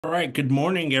All right, good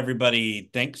morning, everybody.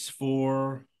 Thanks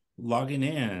for logging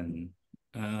in.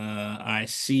 I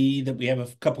see that we have a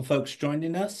couple folks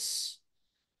joining us.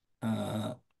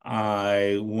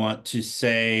 I want to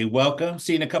say welcome.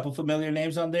 Seeing a couple familiar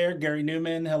names on there. Gary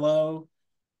Newman, hello.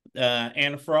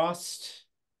 Anna Frost,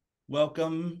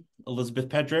 welcome. Elizabeth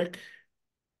Pedrick,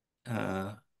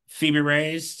 uh, Phoebe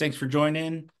Reyes, thanks for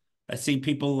joining. I see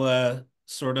people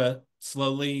sort of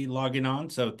slowly logging on,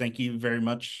 so thank you very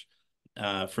much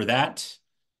for that.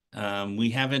 We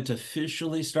haven't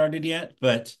officially started yet,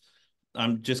 but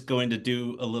I'm just going to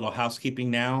do a little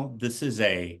housekeeping now. This is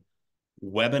a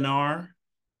webinar,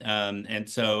 and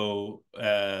so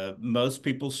most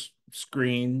people's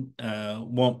screen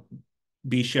won't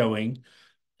be showing.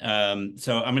 So I'm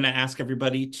going to ask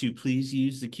everybody to please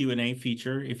use the Q&A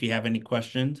feature if you have any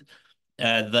questions.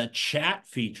 The chat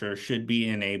feature should be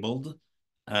enabled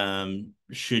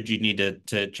should you need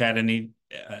to chat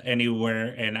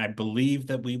anywhere. And I believe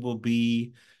that we will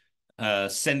be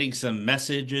sending some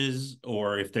messages,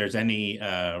 or if there's any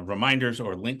reminders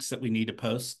or links that we need to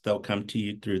post, they'll come to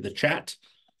you through the chat.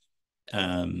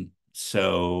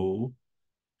 So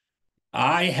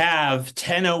I have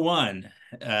 10:01,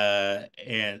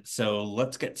 and so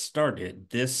let's get started.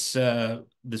 This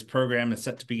program is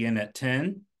set to begin at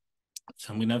 10,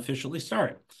 so I'm going to officially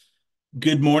start.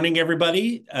 Good morning,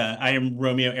 everybody. I am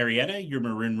Romeo Arrieta, your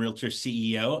Marin Realtor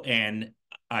CEO, and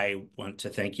I want to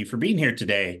thank you for being here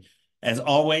today. As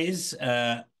always,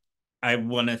 I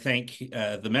want to thank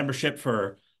the membership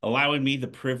for allowing me the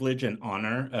privilege and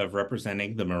honor of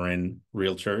representing the Marin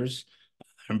Realtors.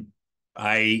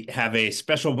 I have a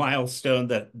special milestone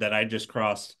that I just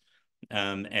crossed,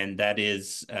 and that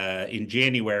is in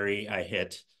January, I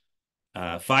hit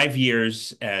 5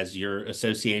 years as your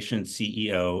association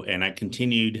CEO, and I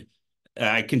continue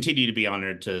to be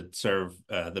honored to serve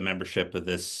the membership of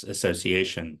this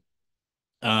association.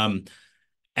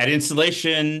 At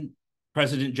installation,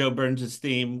 President Joe Burns'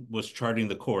 theme was charting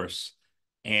the course.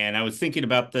 And I was thinking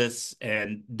about this,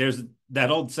 and there's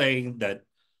that old saying that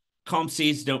calm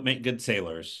seas don't make good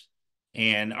sailors.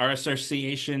 And our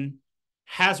association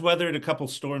has weathered a couple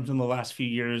storms in the last few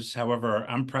years. However,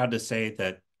 I'm proud to say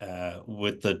that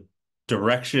with the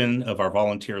direction of our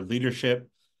volunteer leadership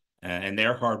and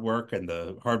their hard work and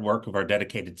the hard work of our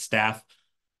dedicated staff,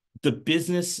 the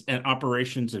business and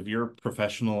operations of your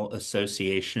professional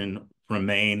association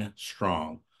remain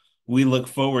strong. We look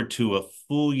forward to a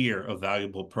full year of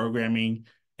valuable programming,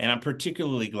 and I'm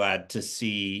particularly glad to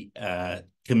see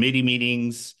committee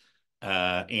meetings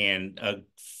and a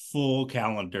full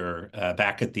calendar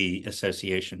back at the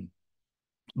association.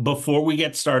 Before we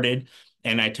get started,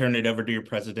 and I turn it over to your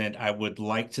president, I would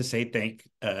like to say thank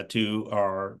to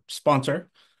our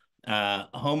sponsor,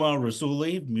 Homa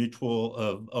Rasuli, Mutual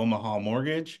of Omaha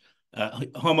Mortgage.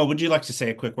 Homa, would you like to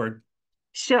say a quick word?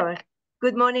 Sure.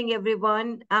 Good morning,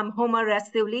 everyone. I'm Homa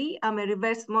Rasuli. I'm a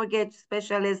reverse mortgage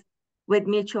specialist with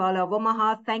Mutual of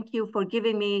Omaha. Thank you for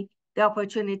giving me the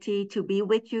opportunity to be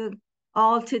with you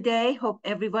all today. Hope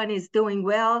everyone is doing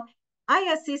well.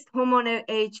 I assist homeowner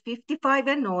age 55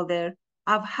 and older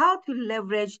of how to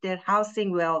leverage their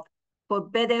housing wealth for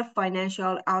better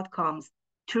financial outcomes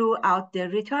throughout their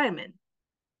retirement.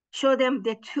 Show them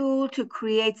the tool to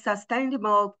create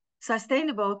sustainable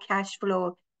cash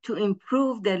flow to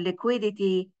improve their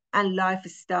liquidity and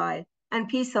lifestyle and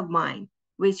peace of mind,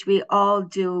 which we all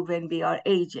do when we are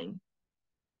aging.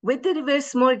 With the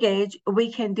reverse mortgage,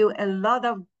 we can do a lot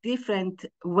of different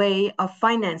way of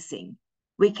financing.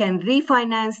 We can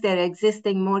refinance their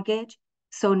existing mortgage,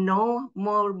 so no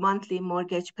more monthly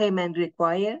mortgage payment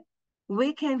required.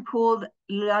 We can pull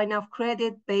line of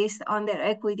credit based on their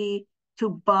equity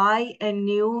to buy a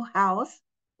new house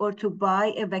or to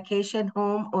buy a vacation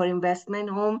home or investment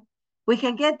home. We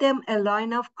can get them a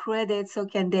line of credit, so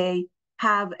can they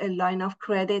have a line of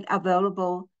credit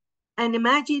available. And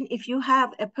imagine if you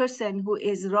have a person who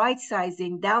is right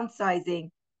sizing, downsizing,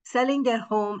 selling their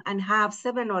home and have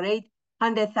 $700,000 or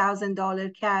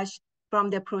 $800,000 cash from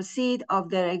the proceed of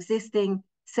their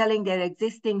selling their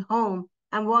existing home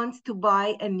and wants to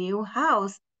buy a new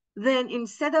house, then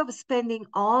instead of spending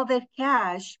all their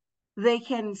cash, they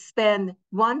can spend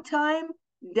one-time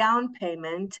down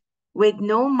payment with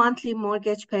no monthly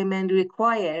mortgage payment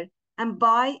required and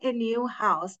buy a new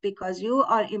house because you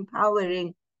are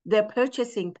empowering their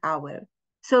purchasing power.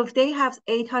 So if they have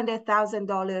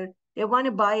 $800,000, they want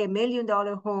to buy $1 million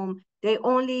home, they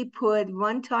only put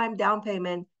one-time down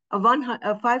payment of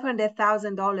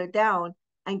 $500,000 down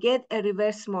and get a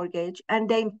reverse mortgage and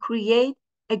then create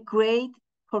a great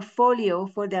portfolio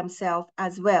for themselves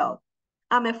as well.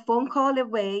 I'm a phone call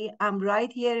away. I'm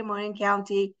right here in Marin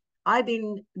County. I've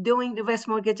been doing reverse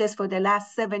mortgages for the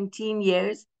last 17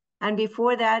 years. And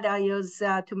before that, I used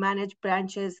to manage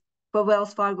branches for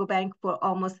Wells Fargo Bank for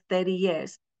almost 30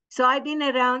 years. So I've been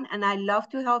around and I love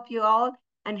to help you all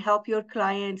and help your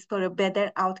clients for a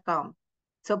better outcome.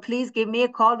 So please give me a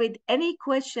call with any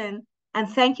question, and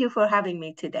thank you for having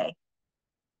me today.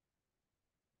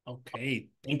 Okay,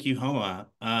 thank you, Homa.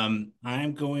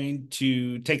 I'm going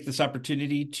to take this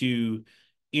opportunity to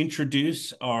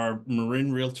introduce our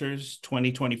Marin Realtors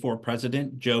 2024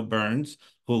 president, Joe Burns,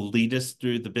 who will lead us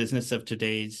through the business of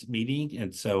today's meeting.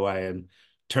 And so I am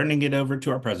turning it over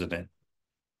to our president.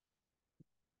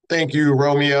 Thank you,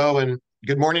 Romeo, and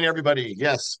good morning, everybody.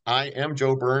 Yes, I am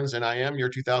Joe Burns, and I am your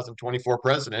 2024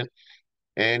 president.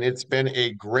 And it's been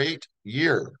a great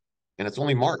year, and it's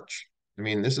only March. I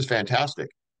mean, this is fantastic.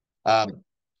 Um,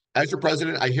 as your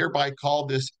president, I hereby call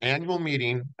this annual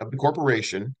meeting of the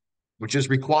corporation, which is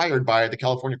required by the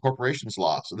California Corporations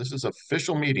Law. So this is an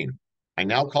official meeting. I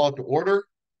now call it to order,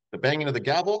 the banging of the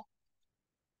gavel.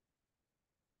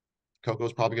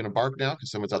 Coco's probably going to bark now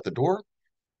because someone's at the door.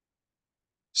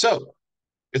 So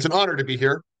it's an honor to be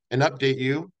here and update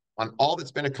you on all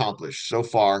that's been accomplished so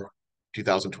far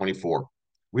 2024.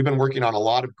 We've been working on a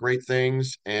lot of great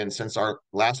things, and since our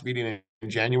last meeting in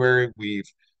January, we've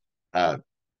had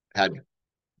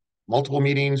multiple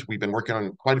meetings. We've been working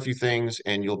on quite a few things,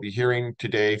 and you'll be hearing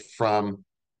today from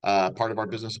part of our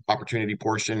business opportunity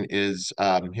portion is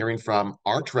hearing from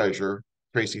our treasurer,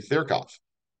 Tracy Thierkoff.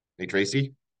 Hey,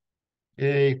 Tracy.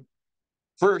 Hey.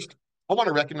 First, I want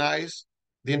to recognize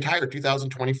the entire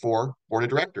 2024 board of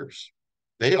directors.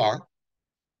 They are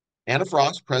Anna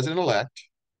Frost, president-elect,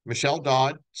 Michelle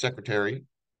Dodd, secretary,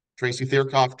 Tracy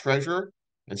Thierkoff, treasurer,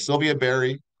 and Sylvia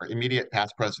Berry, our immediate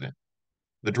past president.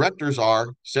 The directors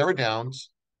are Sarah Downs,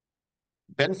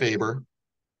 Ben Faber,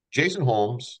 Jason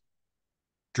Holmes,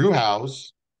 Drew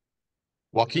Howes,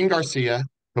 Joaquin Garcia,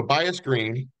 Tobias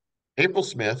Green, April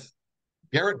Smith,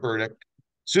 Garrett Burdick,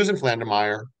 Susan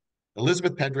Flandermeyer,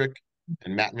 Elizabeth Pedrick,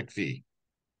 and Matt McPhee.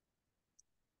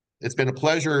 It's been a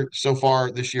pleasure so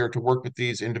far this year to work with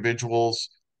these individuals.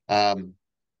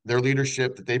 Their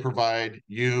leadership that they provide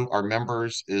you, our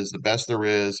members, is the best there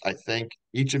is. I thank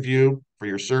each of you for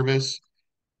your service,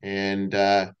 and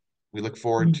we look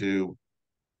forward to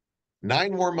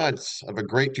 9 more months of a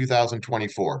great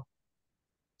 2024.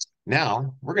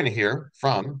 Now, we're going to hear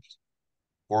from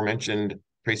aforementioned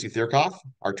Tracy Thierkoff,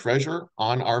 our treasurer,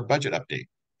 on our budget update.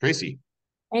 Tracy.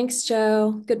 Thanks,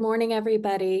 Joe. Good morning,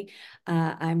 everybody.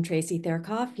 I'm Tracy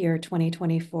Thierkoff, your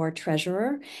 2024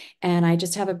 treasurer, and I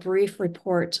just have a brief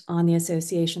report on the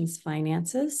association's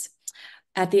finances.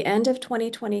 At the end of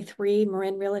 2023,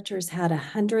 Marin Realtors had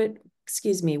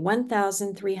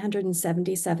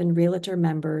 1,377 realtor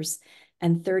members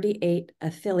and 38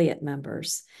 affiliate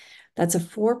members. That's a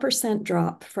 4%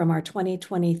 drop from our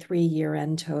 2023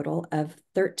 year-end total of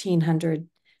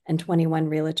 1,321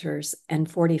 realtors and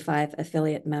 45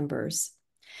 affiliate members.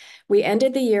 We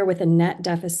ended the year with a net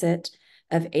deficit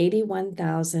of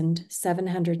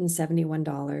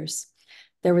 $81,771.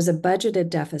 There was a budgeted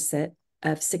deficit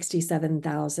of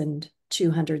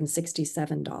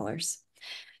 $67,267.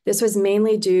 This was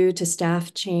mainly due to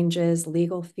staff changes,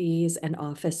 legal fees, and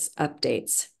office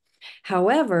updates.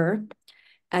 However,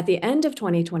 at the end of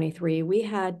 2023, we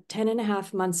had 10 and a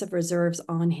half months of reserves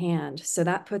on hand. So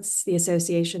that puts the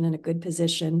association in a good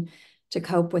position to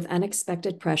cope with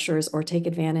unexpected pressures or take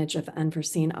advantage of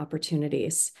unforeseen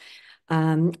opportunities.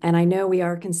 And I know we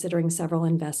are considering several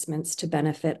investments to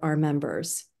benefit our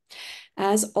members.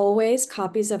 As always,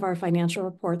 copies of our financial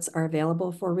reports are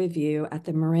available for review at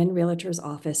the Marin Realtors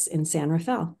office in San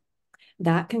Rafael.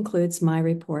 That concludes my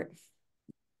report.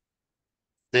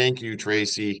 Thank you,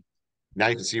 Tracy. Now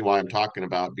you can see why I'm talking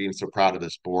about being so proud of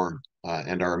this board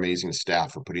and our amazing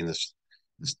staff for putting this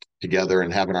together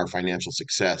and having our financial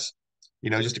success. You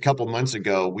know, just a couple months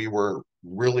ago, we were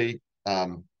really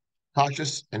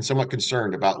cautious and somewhat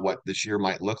concerned about what this year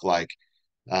might look like,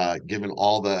 given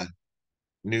all the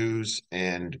news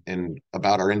and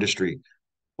about our industry.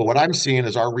 But what I'm seeing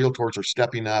is our realtors are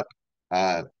stepping up.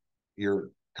 You're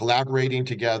collaborating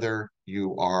together.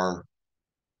 You are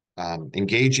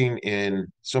engaging in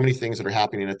so many things that are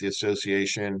happening at the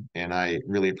association, and I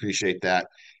really appreciate that.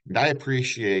 And I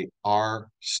appreciate our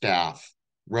staff,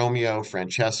 Romeo,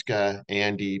 Francesca,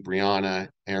 Andy, Brianna,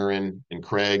 Aaron, and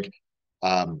Craig.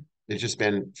 It's just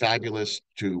been fabulous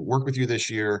to work with you this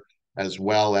year, as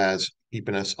well as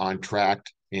keeping us on track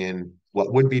in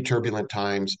what would be turbulent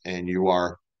times, and you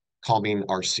are calming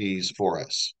our seas for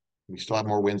us. We still have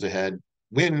more wins ahead,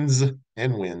 wins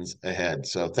ahead.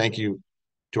 So thank you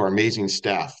to our amazing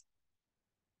staff.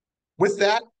 With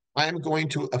that, I am going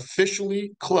to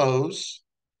officially close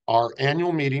our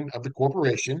annual meeting of the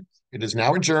corporation. It is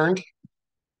now adjourned.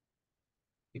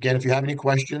 Again, if you have any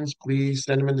questions, please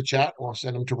send them in the chat or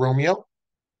send them to Romeo.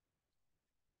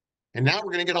 And now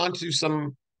we're going to get on to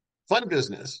some fun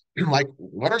business. Like,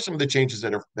 what are some of the changes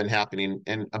that have been happening?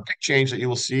 And a big change that you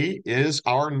will see is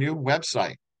our new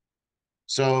website.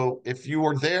 So if you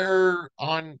were there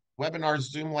on webinar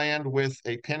Zoom land with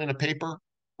a pen and a paper,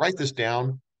 write this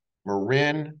down,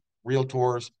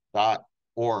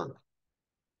 marinrealtors.org.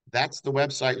 That's the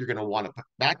website you're going to want to put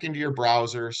back into your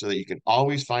browser so that you can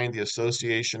always find the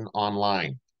association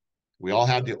online. We all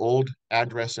had the old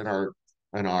address in our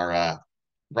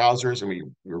browsers, and we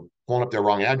were pulling up their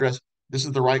wrong address. This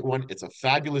is the right one. It's a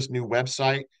fabulous new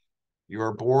website.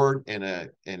 Your board and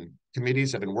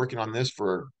committees have been working on this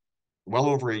for well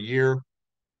over a year,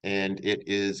 and it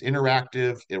is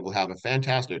interactive. It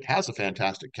has a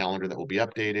fantastic calendar that will be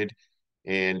updated,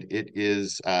 and it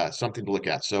is something to look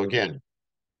at. So again,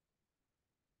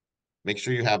 make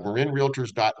sure you have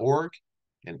marinrealtors.org,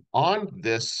 and on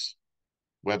this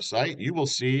website, you will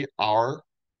see our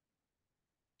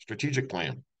strategic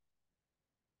plan.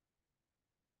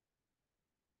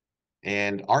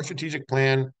 And our strategic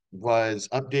plan was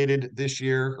updated this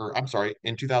year, or I'm sorry,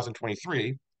 in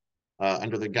 2023,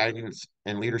 under the guidance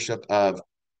and leadership of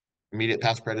immediate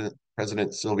past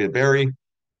President Sylvia Berry,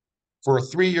 for a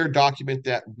 3-year document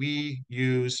that we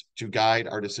use to guide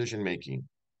our decision making.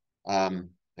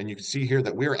 And you can see here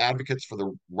that we're advocates for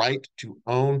the right to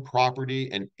own property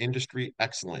and industry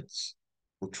excellence.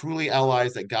 We're truly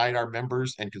allies that guide our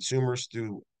members and consumers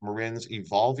through Marin's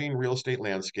evolving real estate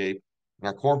landscape. And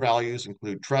our core values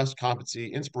include trust,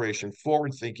 competency, inspiration,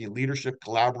 forward thinking, leadership,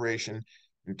 collaboration,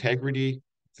 integrity,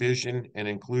 vision, and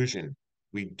inclusion.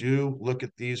 We do look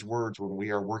at these words when we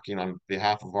are working on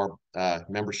behalf of our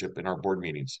membership in our board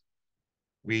meetings.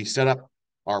 We set up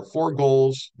our 4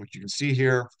 goals, which you can see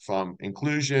here, from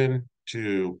inclusion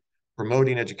to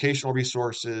promoting educational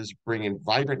resources, bringing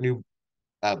vibrant new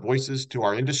voices to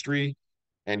our industry,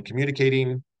 and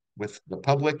communicating with the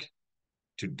public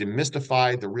to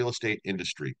demystify the real estate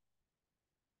industry.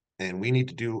 And we need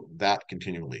to do that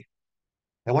continually.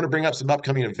 I want to bring up some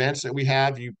upcoming events that we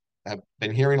have. You have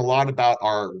been hearing a lot about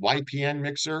our YPN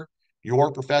mixer.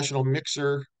 Your professional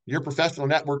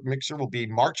network mixer will be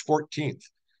March 14th.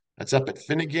 That's up at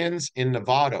Finnegan's in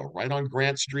Novato, right on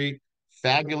Grant Street.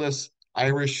 Fabulous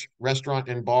Irish restaurant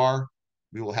and bar.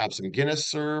 We will have some Guinness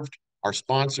served. Our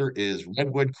sponsor is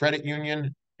Redwood Credit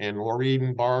Union and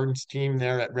Laureen Barnes' team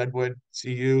there at Redwood.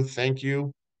 See you. Thank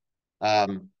you.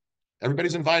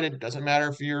 Everybody's invited. Doesn't matter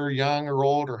if you're young or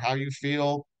old or how you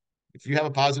feel. If you have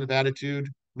a positive attitude,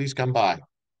 please come by.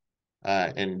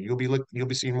 And you'll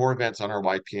be seeing more events on our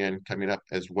YPN coming up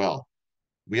as well.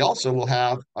 We also will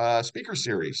have a speaker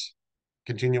series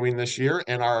continuing this year,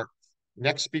 and our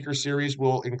next speaker series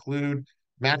will include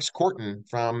Max Corton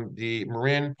from the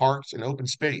Marin Parks and Open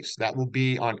Space. That will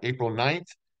be on April 9th.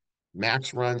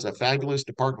 Max runs a fabulous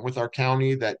department with our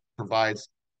county that provides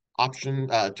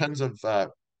tons of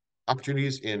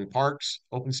opportunities in parks,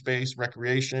 open space,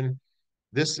 recreation.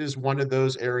 This is one of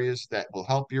those areas that will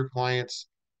help your clients.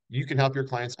 You can help your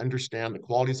clients understand the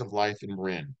qualities of life in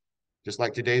Marin. Just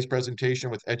like today's presentation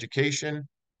with education,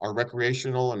 our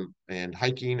recreational and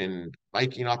hiking and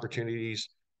biking opportunities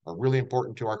are really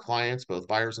important to our clients, both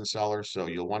buyers and sellers, so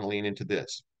you'll want to lean into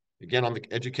this. Again, on the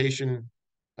education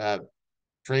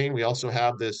train, we also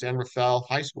have the San Rafael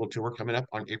High School tour coming up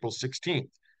on April 16th.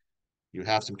 You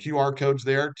have some QR codes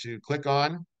there to click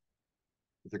on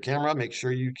with your camera. Make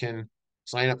sure you can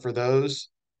sign up for those,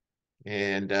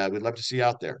 and we'd love to see you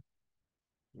out there.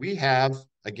 We have,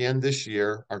 again this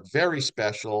year, our very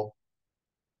special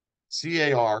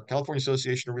CAR, California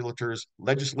Association of Realtors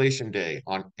Legislation Day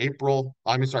on May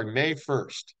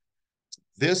 1st.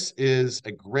 This is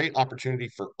a great opportunity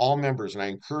for all members, and I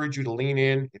encourage you to lean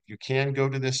in. If you can, go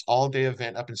to this all-day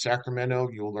event up in Sacramento.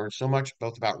 You will learn so much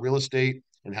both about real estate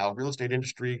and how real estate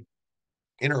industry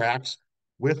interacts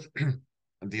with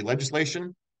the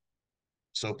legislation.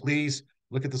 So please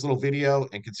look at this little video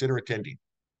and consider attending.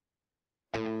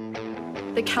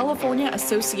 The California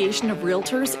Association of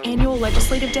Realtors Annual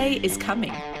Legislative Day is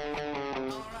coming.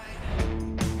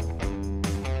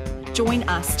 Join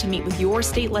us to meet with your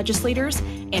state legislators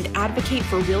and advocate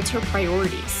for realtor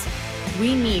priorities.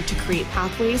 We need to create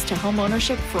pathways to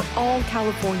homeownership for all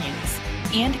Californians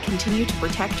and continue to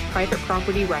protect private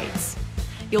property rights.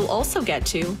 You'll also get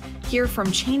to hear from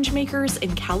changemakers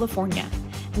in California,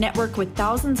 network with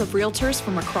thousands of realtors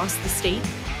from across the state,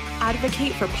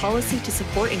 advocate for policy to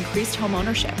support increased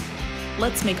homeownership.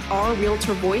 Let's make our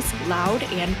realtor voice loud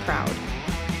and proud.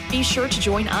 Be sure to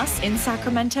join us in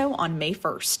Sacramento on May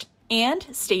 1st. And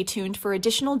stay tuned for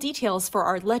additional details for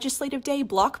our Legislative Day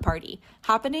block party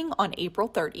happening on April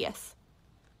 30th.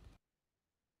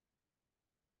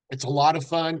 It's a lot of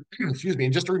fun. Excuse me.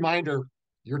 And just a reminder,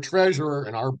 your treasurer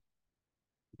and our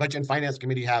Budget and Finance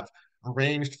Committee have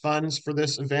arranged funds for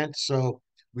this event. So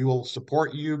we will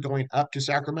support you going up to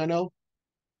Sacramento.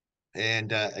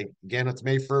 And again, it's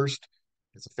May 1st.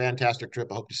 It's a fantastic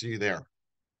trip. I hope to see you there.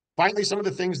 Finally, some of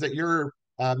the things that your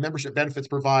membership benefits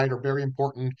provide are very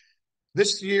important.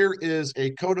 This year is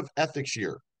a Code of Ethics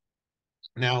year.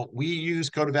 Now, we use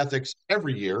Code of Ethics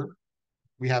every year.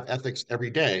 We have ethics every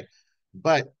day,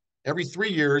 but every 3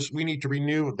 years, we need to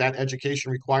renew that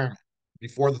education requirement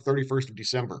before the 31st of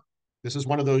December. This is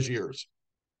one of those years.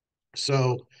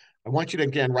 So I want you to,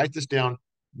 again, write this down,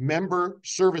 member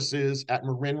services at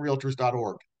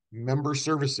marinrealtors.org. Member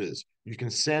services. You can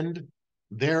send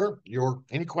there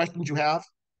any questions you have,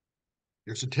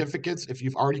 your certificates if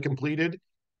you've already completed,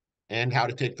 and how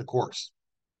to take the course.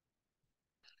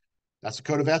 That's the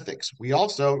Code of Ethics. We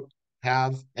also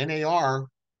have NAR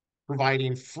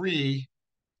providing free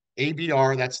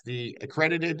ABR, that's the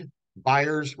Accredited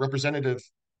Buyers Representative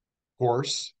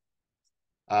course.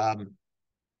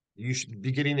 You should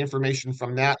be getting information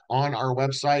from that on our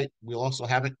website. We'll also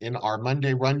have it in our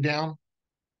Monday rundown.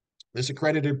 This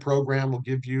accredited program will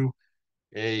give you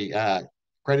a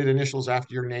credit initials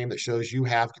after your name that shows you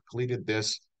have completed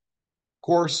this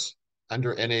course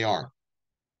under NAR.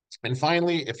 And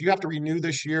finally, if you have to renew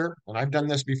this year, and I've done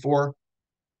this before,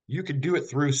 you can do it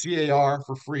through CAR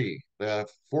for free. The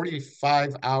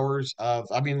 45 hours of,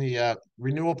 the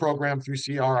renewal program through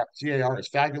CAR is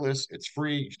fabulous. It's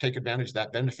free. You take advantage of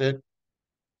that benefit.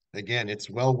 Again, it's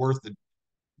well worth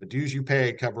the dues you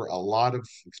pay cover a lot of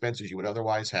expenses you would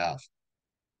otherwise have.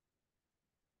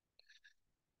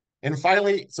 And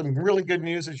finally, some really good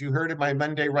news, as you heard in my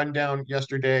Monday rundown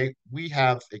yesterday, we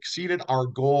have exceeded our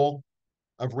goal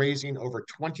of raising over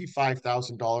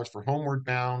 $25,000 for Homeward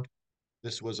Bound.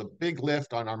 This was a big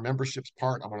lift on our membership's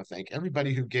part. I want to thank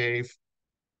everybody who gave,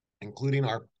 including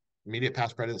our immediate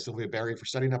past president, Sylvia Berry, for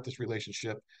setting up this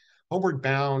relationship. Homeward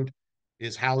Bound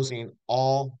is housing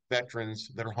all veterans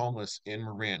that are homeless in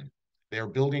Marin. They are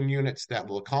building units that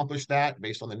will accomplish that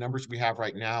based on the numbers we have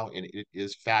right now, and it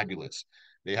is fabulous.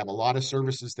 They have a lot of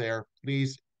services there.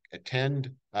 Please attend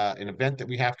an event that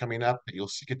we have coming up that you'll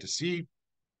get to see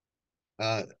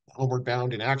Homeward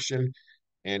Bound in action.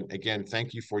 And again,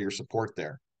 thank you for your support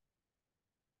there.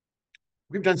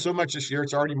 We've done so much this year.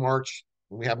 It's already March,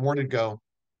 and we have more to go.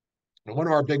 And one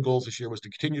of our big goals this year was to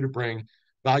continue to bring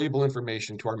valuable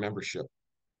information to our membership.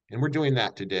 And we're doing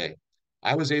that today.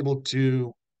 I was able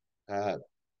to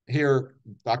hear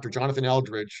Dr. Jonathan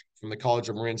Eldridge from the College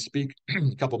of Marin speak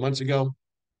a couple months ago.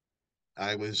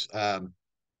 I was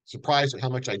surprised at how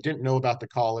much I didn't know about the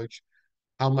college,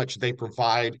 how much they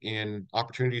provide in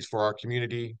opportunities for our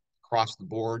community across the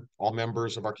board, all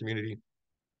members of our community.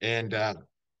 And I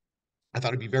thought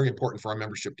it'd be very important for our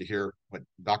membership to hear what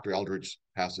Dr. Eldridge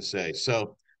has to say.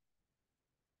 So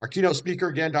our keynote speaker,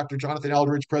 again, Dr. Jonathan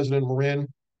Eldridge, president of Marin.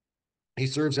 He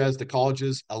serves as the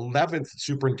college's 11th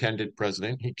superintendent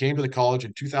president. He came to the college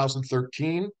in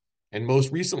 2013 and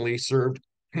most recently served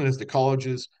as the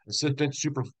college's assistant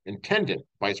superintendent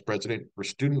vice president for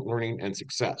student learning and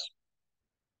success.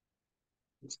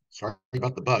 Sorry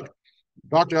about the bug.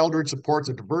 Dr. Eldridge supports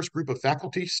a diverse group of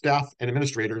faculty, staff, and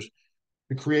administrators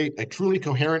to create a truly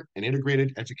coherent and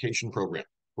integrated education program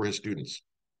for his students.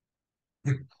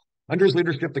 Under his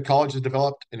leadership, the college has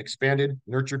developed and expanded,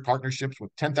 nurtured partnerships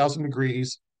with 10,000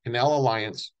 Degrees, Canal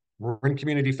Alliance, Marin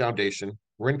Community Foundation,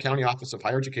 Marin County Office of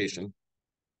Higher Education,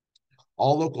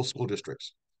 all local school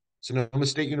districts, Sonoma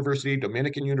State University,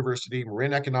 Dominican University,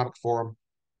 Marin Economic Forum,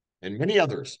 and many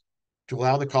others to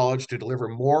allow the college to deliver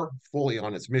more fully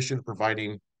on its mission of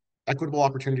providing equitable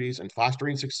opportunities and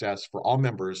fostering success for all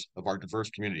members of our diverse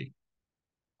community.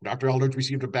 Dr. Eldridge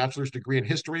received a bachelor's degree in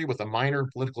history with a minor in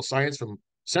political science from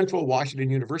Central Washington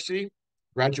University,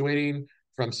 graduating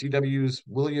from CWU's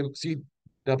William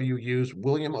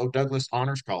O. Douglas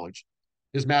Honors College,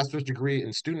 his master's degree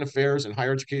in student affairs and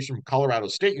higher education from Colorado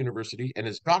State University, and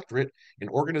his doctorate in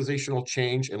organizational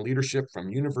change and leadership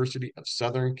from University of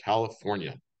Southern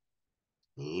California.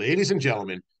 Ladies and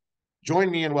gentlemen,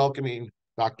 join me in welcoming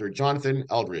Dr. Jonathan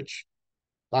Eldridge.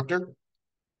 Doctor?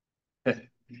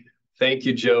 Thank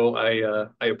you, Joe. I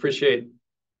appreciate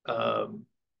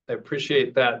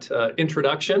that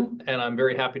introduction, and I'm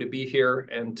very happy to be here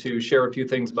and to share a few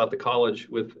things about the college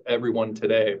with everyone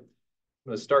today. I'm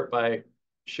going to start by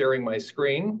sharing my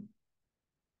screen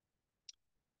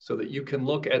so that you can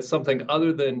look at something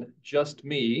other than just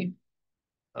me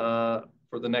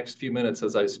for the next few minutes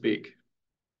as I speak.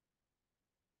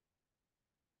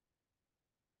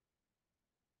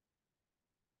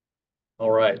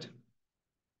 All right.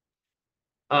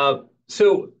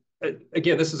 So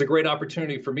again, this is a great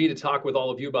opportunity for me to talk with all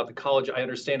of you about the college. I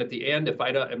understand at the end, if I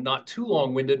am not too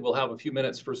long-winded, we'll have a few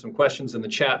minutes for some questions in the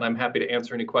chat, and I'm happy to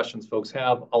answer any questions folks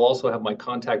have. I'll also have my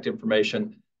contact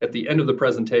information at the end of the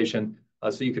presentation,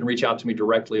 so you can reach out to me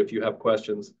directly if you have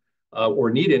questions or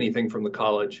need anything from the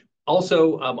college.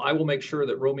 Also, I will make sure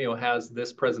that Romeo has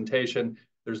this presentation.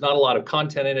 There's not a lot of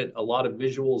content in it, a lot of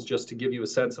visuals just to give you a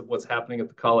sense of what's happening at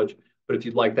the college. But if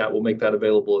you'd like that, we'll make that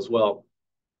available as well.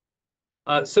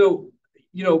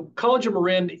 College of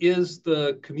Marin is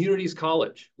the community's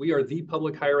college. We are the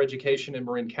public higher education in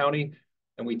Marin County,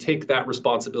 and we take that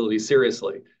responsibility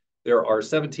seriously. There are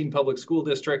 17 public school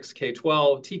districts,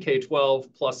 K-12,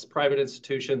 TK-12, plus private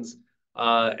institutions,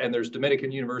 and there's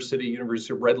Dominican University.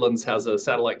 University of Redlands has a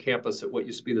satellite campus at what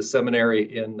used to be the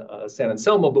seminary in San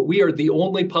Anselmo, but we are the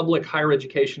only public higher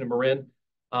education in Marin,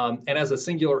 and as a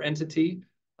singular entity,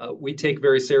 we take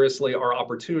very seriously our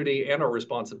opportunity and our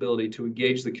responsibility to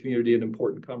engage the community in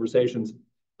important conversations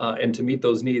and to meet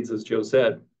those needs, as Joe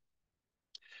said.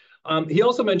 He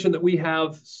also mentioned that we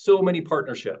have so many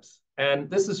partnerships, and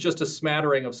this is just a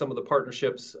smattering of some of the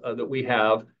partnerships that we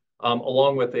have,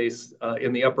 along with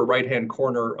in the upper right-hand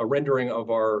corner, a rendering of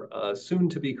our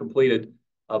soon-to-be completed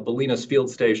Bolinas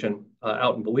Field Station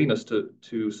out in Bolinas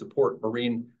to support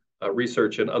marine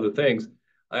research and other things.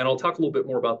 And I'll talk a little bit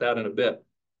more about that in a bit.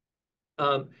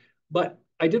 But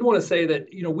I did want to say that,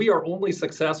 we are only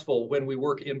successful when we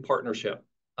work in partnership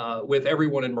with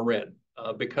everyone in Marin,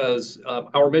 because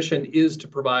our mission is to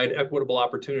provide equitable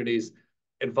opportunities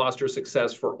and foster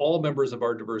success for all members of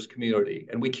our diverse community.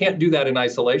 And we can't do that in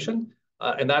isolation.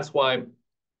 And that's why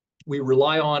we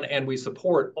rely on and we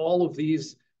support all of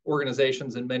these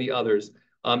organizations and many others.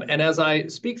 And as I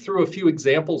speak through a few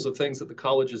examples of things that the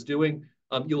college is doing,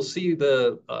 you'll see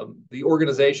the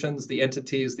organizations, the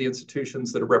entities, the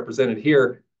institutions that are represented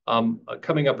here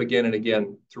coming up again and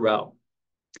again throughout.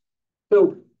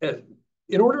 So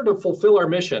in order to fulfill our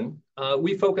mission,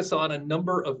 we focus on a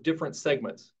number of different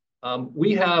segments.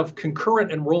 We have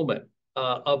concurrent enrollment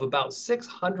of about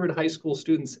 600 high school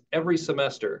students every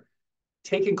semester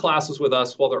taking classes with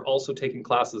us while they're also taking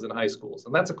classes in high schools,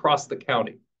 and that's across the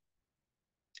county.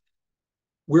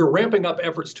 We're ramping up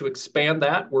efforts to expand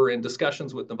that. We're in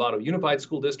discussions with Novato Unified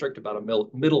School District about a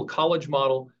middle college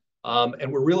model,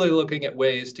 and we're really looking at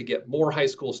ways to get more high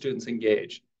school students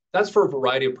engaged. That's for a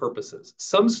variety of purposes.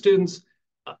 Some students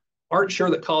aren't sure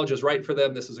that college is right for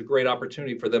them. This is a great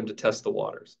opportunity for them to test the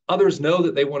waters. Others know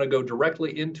that they want to go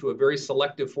directly into a very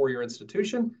selective four-year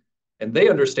institution, and they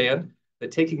understand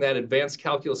that taking that advanced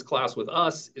calculus class with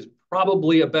us is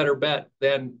probably a better bet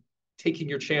than taking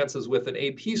your chances with an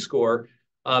AP score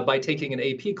by taking an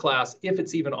AP class, if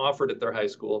it's even offered at their high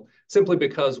school, simply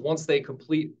because once they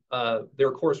complete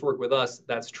their coursework with us,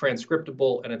 that's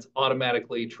transcriptable and it's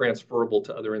automatically transferable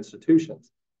to other institutions.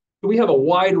 We have a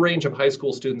wide range of high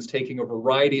school students taking a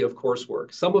variety of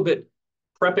coursework, some of it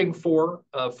prepping for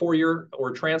four-year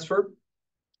or transfer,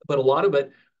 but a lot of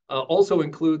it also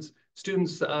includes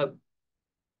students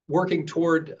working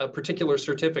toward particular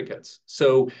certificates.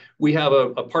 So we have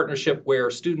a partnership where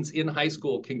students in high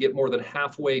school can get more than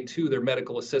halfway to their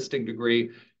medical assisting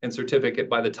degree and certificate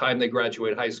by the time they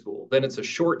graduate high school. Then it's a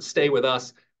short stay with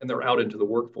us and they're out into the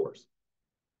workforce.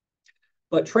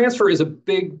 But transfer is a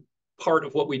big part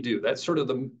of what we do. That's sort of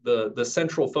the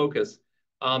central focus.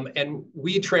 And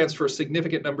we transfer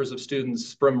significant numbers of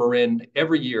students from Marin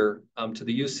every year to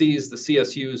the UCs, the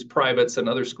CSUs, privates, and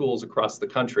other schools across the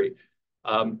country.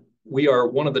 We are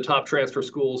one of the top transfer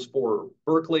schools for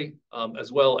Berkeley,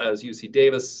 as well as UC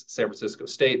Davis, San Francisco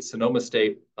State, Sonoma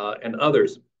State, and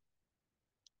others.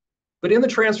 But in the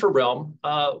transfer realm,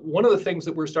 one of the things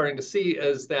that we're starting to see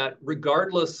is that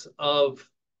regardless of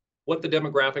what the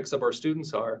demographics of our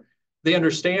students are, they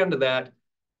understand that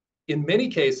in many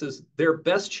cases, their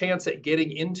best chance at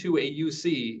getting into a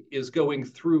UC is going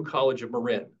through College of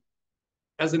Marin.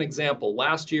 As an example,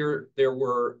 last year, there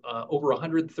were over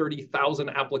 130,000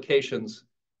 applications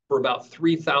for about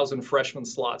 3,000 freshman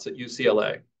slots at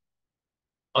UCLA.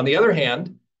 On the other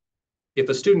hand, if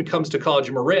a student comes to College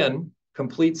of Marin,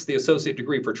 completes the associate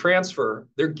degree for transfer,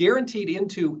 they're guaranteed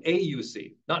into a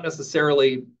UC, not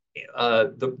necessarily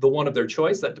the one of their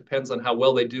choice. That depends on how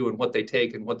well they do and what they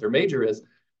take and what their major is.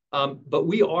 But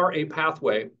we are a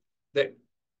pathway that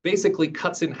basically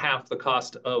cuts in half the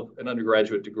cost of an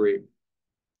undergraduate degree.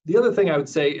 The other thing I would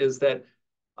say is that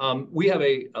we have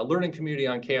a learning community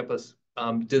on campus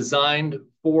designed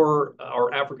for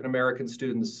our African-American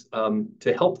students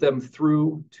to help them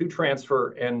through to transfer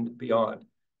and beyond.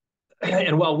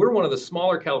 And while we're one of the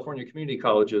smaller California community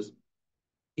colleges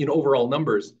in overall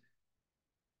numbers,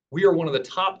 we are one of the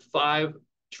top 5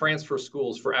 transfer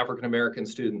schools for African-American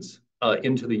students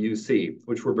into the UC,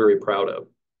 which we're very proud of.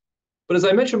 But as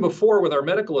I mentioned before, with our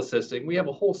medical assisting, we have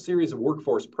a whole series of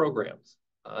workforce programs.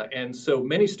 And so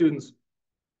many students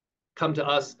come to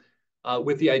us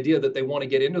with the idea that they want to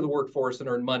get into the workforce and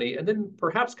earn money, and then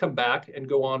perhaps come back and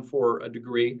go on for a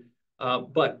degree.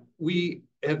 But we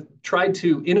have tried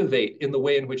to innovate in the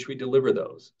way in which we deliver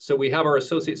those. So we have our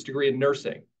associate's degree in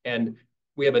nursing, and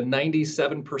we have a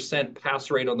 97%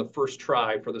 pass rate on the first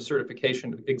try for the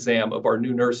certification exam of our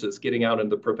new nurses getting out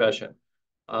into the profession.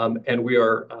 And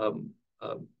we're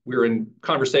in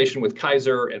conversation with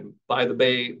Kaiser and By the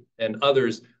Bay and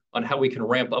others on how we can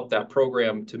ramp up that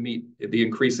program to meet the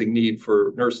increasing need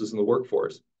for nurses in the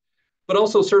workforce. But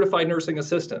also certified nursing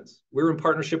assistants. We're in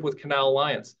partnership with Canal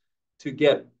Alliance to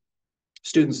get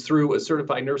students through a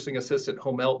certified nursing assistant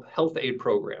home health aid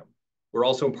program. We're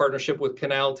also in partnership with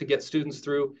Canal to get students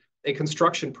through a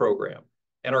construction program.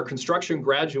 And our construction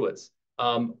graduates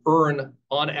earn,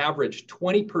 on average,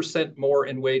 20% more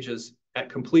in wages at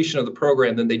completion of the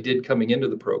program than they did coming into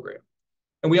the program.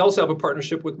 And we also have a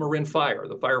partnership with Marin Fire,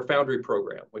 the Fire Foundry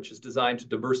program, which is designed to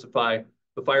diversify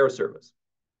the fire service.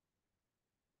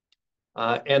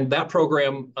 And that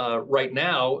program right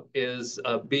now is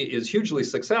hugely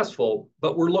successful,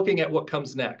 but we're looking at what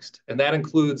comes next. And that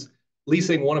includes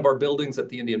leasing one of our buildings at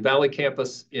the Indian Valley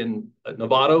campus in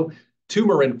Novato to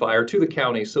Marin Fire, to the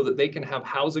county, so that they can have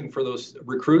housing for those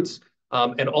recruits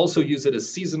and also use it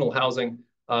as seasonal housing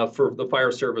for the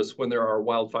fire service when there are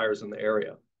wildfires in the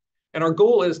area. And our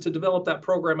goal is to develop that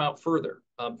program out further.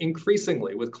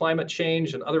 Increasingly, with climate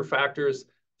change and other factors,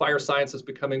 fire science is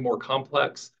becoming more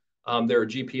complex. There are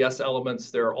GPS elements.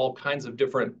 There are all kinds of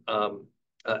different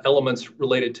elements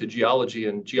related to geology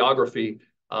and geography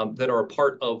that are a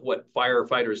part of what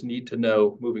firefighters need to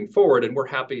know moving forward. And we're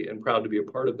happy and proud to be a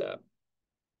part of that.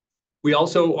 We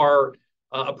also are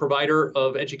a provider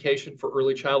of education for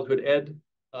early childhood ed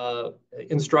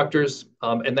instructors.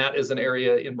 And that is an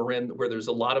area in Marin where there's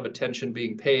a lot of attention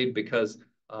being paid because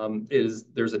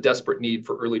there's a desperate need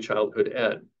for early childhood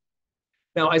ed.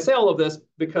 Now, I say all of this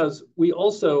because we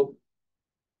also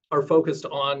are focused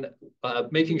on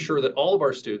making sure that all of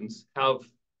our students have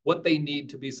what they need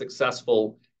to be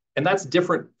successful, and that's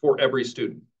different for every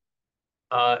student.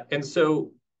 And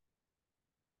so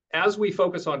as we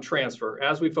focus on transfer,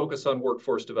 as we focus on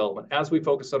workforce development, as we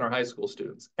focus on our high school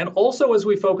students, and also as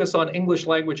we focus on English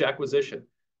language acquisition,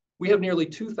 we have nearly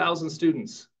 2,000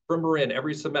 students from Marin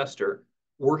every semester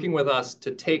working with us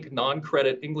to take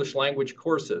non-credit English language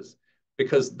courses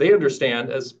because they understand,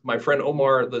 as my friend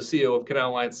Omar, the CEO of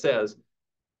Canal Alliance, says,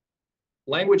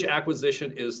 language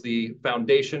acquisition is the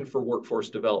foundation for workforce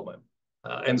development.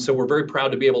 And so we're very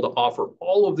proud to be able to offer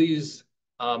all of these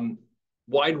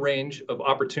wide range of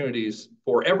opportunities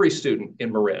for every student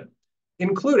in Marin,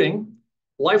 including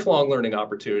lifelong learning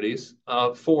opportunities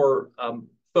for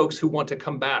folks who want to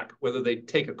come back, whether they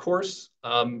take a course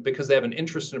because they have an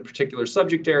interest in a particular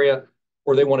subject area,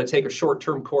 or they want to take a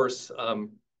short-term course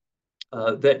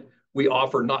that we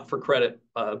offer not for credit,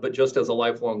 but just as a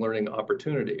lifelong learning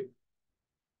opportunity.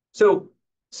 So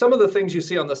some of the things you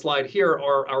see on the slide here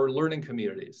are our learning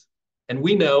communities. And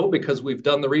we know, because we've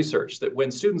done the research, that when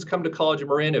students come to College of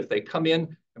Marin, if they come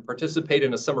in and participate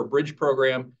in a summer bridge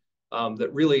program that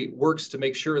really works to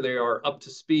make sure they are up to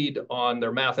speed on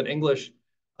their math and English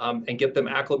and get them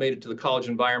acclimated to the college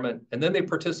environment, and then they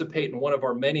participate in one of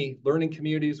our many learning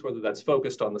communities, whether that's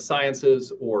focused on the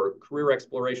sciences or career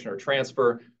exploration or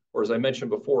transfer, or as I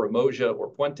mentioned before, Emoja or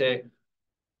Puente,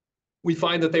 we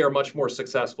find that they are much more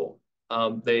successful.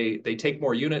 They take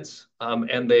more units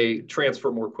and they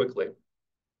transfer more quickly.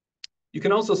 You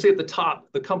can also see at the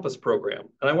top the Compass program,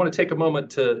 and I want to take a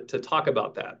moment to talk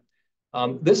about that.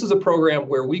 This is a program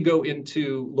where we go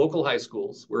into local high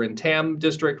schools. We're in TAM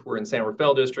district, we're in San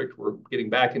Rafael district, we're getting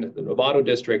back into the Novato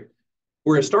district.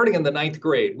 We're starting in the 9th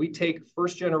grade. We take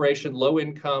first generation low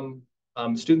income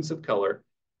students of color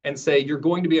and say, you're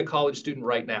going to be a college student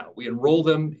right now. We enroll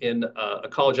them in a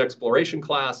college exploration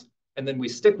class, and then we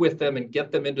stick with them and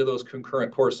get them into those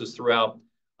concurrent courses throughout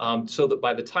so that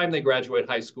by the time they graduate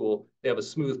high school, they have a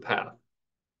smooth path.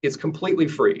 It's completely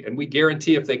free, and we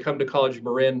guarantee if they come to College of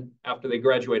Marin after they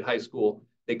graduate high school,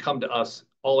 they come to us,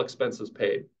 all expenses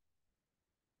paid.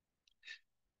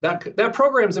 That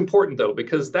program is important, though,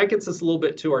 because that gets us a little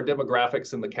bit to our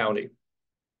demographics in the county.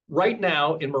 Right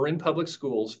now in Marin Public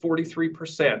Schools,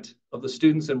 43% of the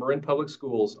students in Marin Public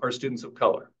Schools are students of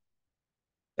color.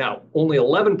 Now, only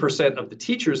 11% of the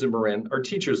teachers in Marin are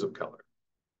teachers of color.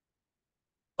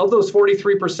 Of those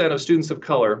 43% of students of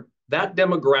color, that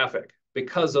demographic,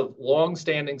 because of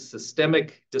longstanding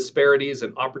systemic disparities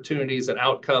and opportunities and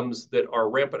outcomes that are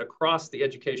rampant across the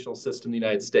educational system in the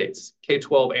United States,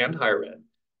 K-12 and higher ed,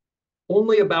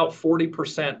 only about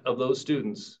 40% of those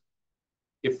students,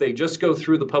 if they just go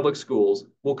through the public schools,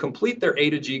 will complete their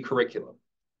A to G curriculum.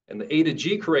 And the A to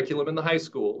G curriculum in the high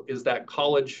school is that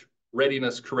college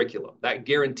readiness curriculum. That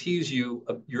guarantees you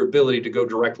your ability to go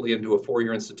directly into a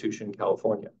four-year institution in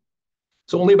California.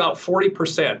 So only about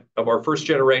 40% of our first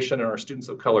generation and our students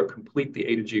of color complete the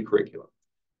A to G curriculum.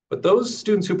 But those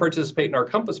students who participate in our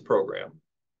Compass program,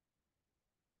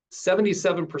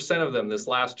 77% of them this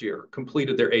last year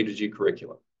completed their A to G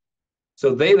curriculum.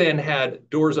 So they then had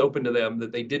doors open to them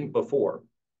that they didn't before.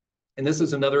 And this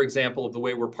is another example of the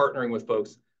way we're partnering with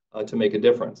folks to make a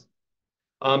difference.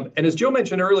 And as Joe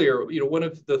mentioned earlier, one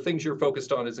of the things you're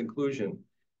focused on is inclusion.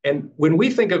 And when we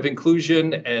think of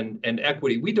inclusion and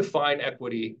equity, we define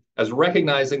equity as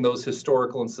recognizing those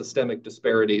historical and systemic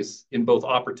disparities in both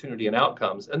opportunity and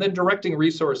outcomes, and then directing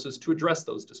resources to address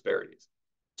those disparities.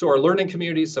 So our learning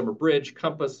communities, Summer Bridge,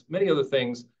 Compass, many other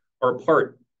things are a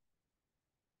part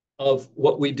of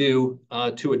what we do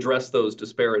to address those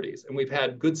disparities. And we've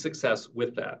had good success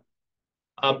with that.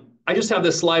 I just have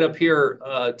this slide up here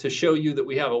to show you that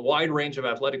we have a wide range of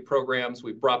athletic programs.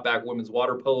 We've brought back women's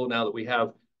water polo now that we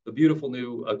have the beautiful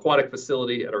new aquatic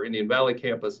facility at our Indian Valley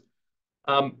campus.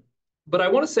 But I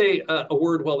want to say a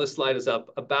word while this slide is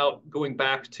up about going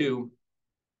back to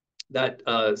that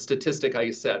statistic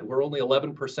I said, where only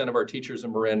 11% of our teachers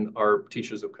in Marin are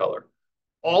teachers of color.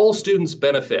 All students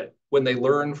benefit when they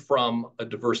learn from a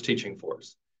diverse teaching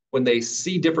force, when they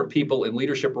see different people in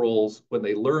leadership roles, when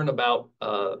they learn about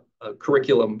a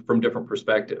curriculum from different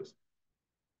perspectives.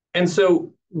 And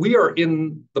so we are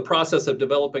in the process of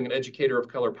developing an educator of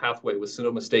color pathway with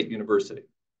Sonoma State University.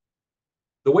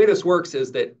 The way this works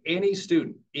is that any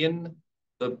student in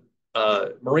the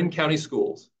Marin County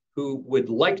schools who would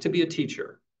like to be a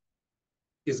teacher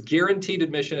is guaranteed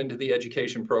admission into the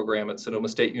education program at Sonoma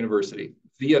State University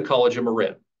via College of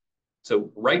Marin.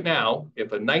 So right now,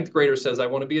 if a ninth grader says, I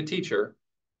want to be a teacher,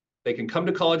 they can come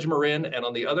to College of Marin, and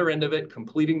on the other end of it,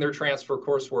 completing their transfer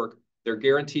coursework, they're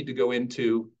guaranteed to go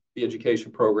into the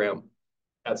education program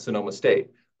at Sonoma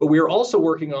State. But we are also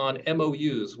working on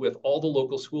MOUs with all the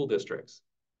local school districts,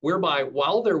 whereby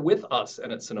while they're with us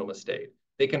and at Sonoma State,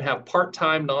 they can have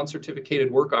part-time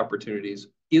non-certificated work opportunities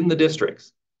in the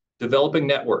districts, developing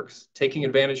networks, taking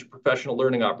advantage of professional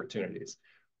learning opportunities,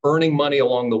 earning money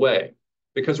along the way,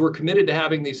 because we're committed to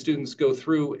having these students go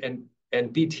through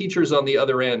and be teachers on the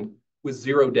other end with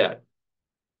zero debt.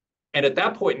 And at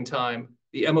that point in time,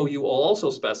 the MOU will also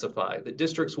specify that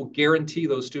districts will guarantee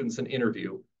those students an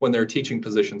interview when their teaching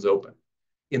positions open.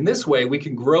 In this way, we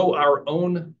can grow our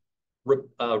own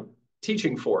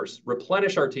teaching force,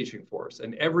 replenish our teaching force.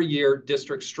 And every year,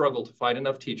 districts struggle to find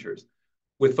enough teachers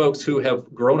with folks who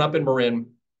have grown up in Marin,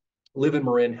 live in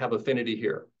Marin, have affinity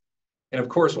here. And of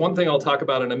course, one thing I'll talk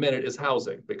about in a minute is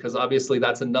housing, because obviously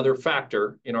that's another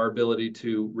factor in our ability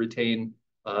to retain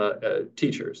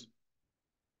teachers.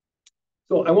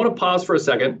 So I want to pause for a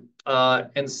second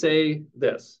and say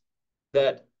this,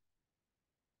 that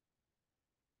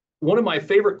one of my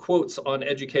favorite quotes on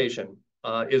education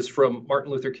is from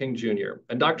Martin Luther King Jr.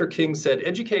 And Dr. King said,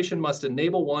 education must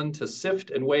enable one to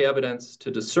sift and weigh evidence, to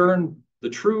discern the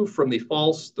true from the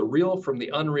false, the real from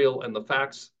the unreal, and the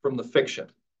facts from the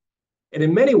fiction. And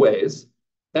in many ways,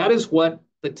 that is what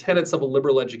the tenets of a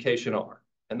liberal education are.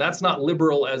 And that's not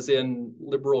liberal as in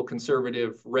liberal,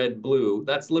 conservative, red, blue.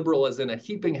 That's liberal as in a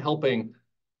heaping helping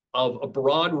of a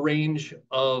broad range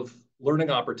of learning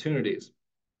opportunities.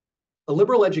 A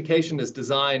liberal education is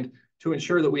designed to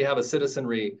ensure that we have a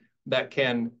citizenry that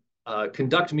can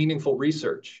conduct meaningful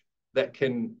research, that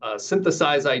can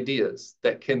synthesize ideas,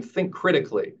 that can think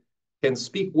critically, can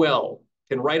speak well,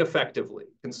 can write effectively,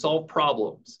 can solve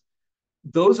problems.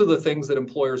 Those are the things that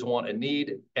employers want and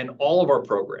need, and all of our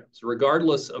programs,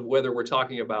 regardless of whether we're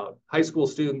talking about high school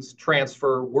students,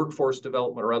 transfer, workforce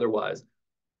development, or otherwise,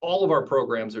 all of our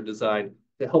programs are designed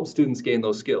to help students gain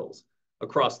those skills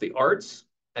across the arts.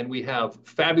 And we have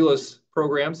fabulous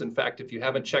programs. In fact, if you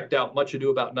haven't checked out Much Ado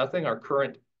About Nothing, our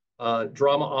current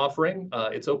drama offering,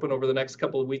 it's open over the next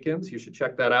couple of weekends. You should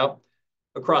check that out.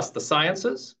 Across the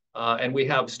sciences, and we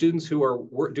have students who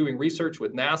are doing research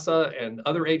with NASA and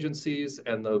other agencies,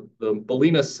 and the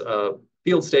Bolinas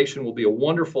field station will be a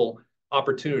wonderful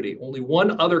opportunity. Only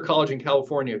one other college in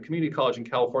California, community college in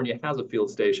California, has a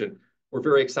field station. We're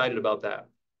very excited about that.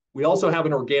 We also have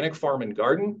an organic farm and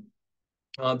garden.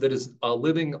 that is a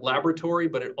living laboratory,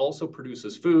 but it also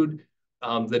produces food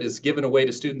that is given away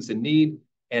to students in need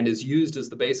and is used as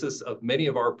the basis of many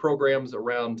of our programs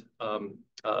around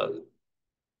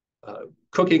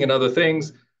cooking and other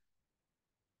things.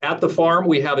 At the farm,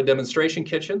 we have a demonstration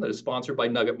kitchen that is sponsored by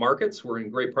Nugget Markets. We're in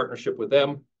great partnership with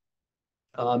them.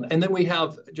 And then we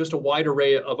have just a wide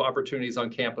array of opportunities on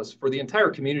campus for the entire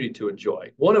community to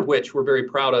enjoy. One of which we're very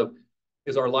proud of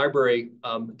is our library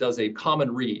does a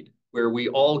common read, where we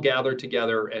all gather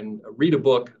together and read a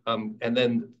book, and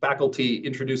then faculty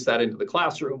introduce that into the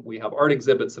classroom. We have art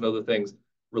exhibits and other things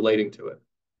relating to it.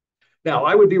 Now,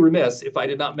 I would be remiss if I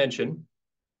did not mention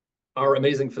our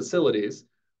amazing facilities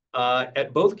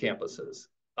at both campuses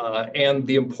and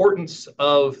the importance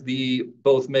of the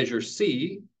both Measure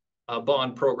C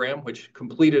bond program, which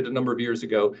completed a number of years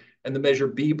ago, and the Measure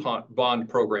B bond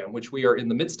program, which we are in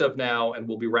the midst of now and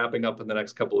will be wrapping up in the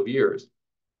next couple of years.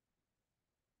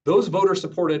 Those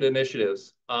voter-supported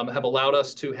initiatives have allowed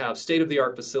us to have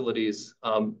state-of-the-art facilities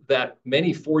that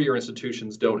many four-year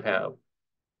institutions don't have.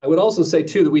 I would also say,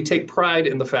 too, that we take pride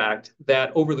in the fact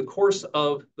that over the course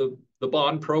of the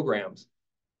bond programs,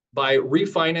 by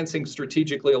refinancing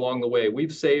strategically along the way,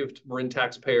 we've saved Marin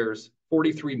taxpayers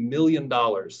 $43 million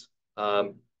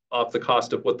off the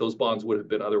cost of what those bonds would have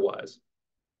been otherwise.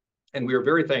 And we are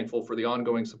very thankful for the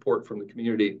ongoing support from the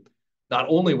community, not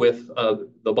only with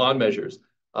the bond measures,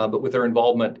 but with their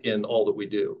involvement in all that we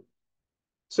do.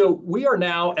 So we are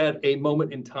now at a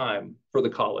moment in time for the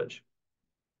college.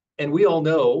 And we all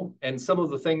know, and some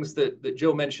of the things that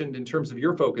Joe mentioned in terms of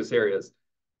your focus areas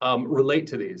relate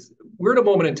to these. We're at a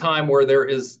moment in time where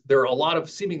there are a lot of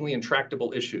seemingly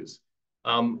intractable issues.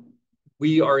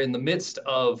 We are in the midst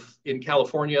of, in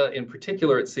California in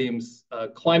particular, it seems,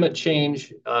 climate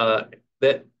change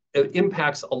that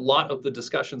impacts a lot of the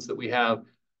discussions that we have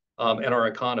in our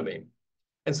economy.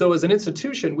 And so as an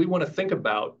institution, we want to think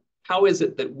about how is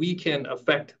it that we can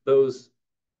affect those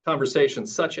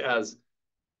conversations, such as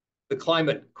the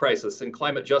climate crisis and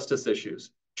climate justice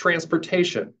issues,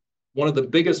 transportation. One of the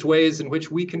biggest ways in which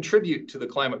we contribute to the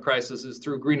climate crisis is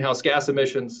through greenhouse gas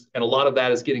emissions, and a lot of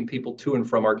that is getting people to and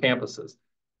from our campuses,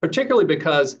 particularly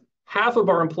because half of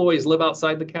our employees live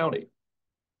outside the county.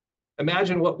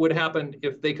 Imagine what would happen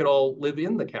if they could all live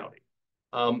in the county,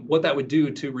 what that would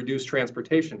do to reduce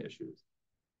transportation issues.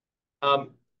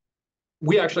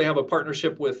 We actually have a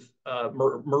partnership with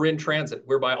Marin Transit,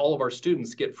 whereby all of our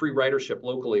students get free ridership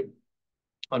locally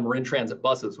on Marin Transit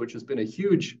buses, which has been a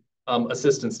huge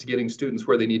assistance to getting students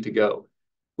where they need to go.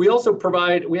 We also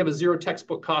we have a zero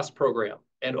textbook cost program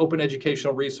and open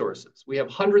educational resources. We have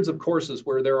hundreds of courses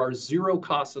where there are zero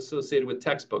costs associated with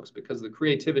textbooks because of the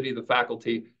creativity of the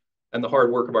faculty and the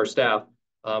hard work of our staff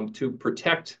to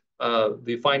protect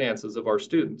the finances of our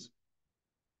students.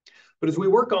 But as we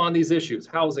work on these issues,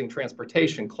 housing,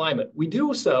 transportation, climate, we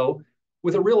do so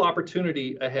with a real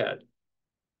opportunity ahead.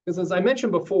 Because as I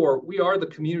mentioned before, we are the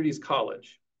community's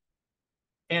college.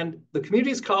 And the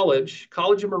community's college,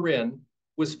 College of Marin,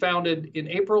 was founded in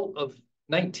April of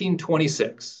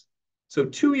 1926. So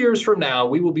 2 years from now,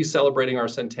 we will be celebrating our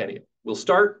centennial. We'll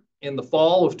start in the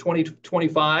fall of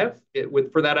 2025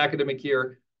 for that academic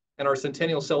year, and our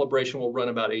centennial celebration will run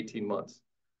about 18 months.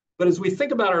 But as we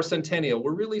think about our centennial,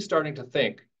 we're really starting to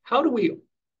think, how do we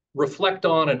reflect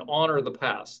on and honor the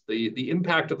past, the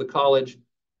impact of the college,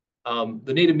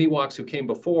 the Native Miwoks who came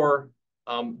before,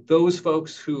 those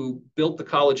folks who built the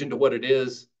college into what it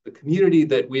is, the community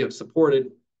that we have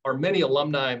supported, our many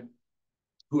alumni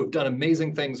who have done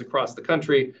amazing things across the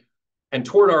country. And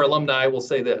toward our alumni, we'll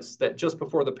say this, that just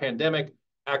before the pandemic,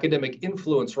 Academic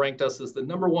Influence ranked us as the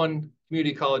 #1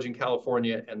 community college in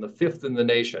California and the 5th in the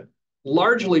nation,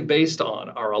 largely based on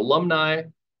our alumni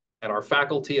and our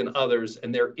faculty and others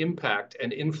and their impact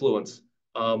and influence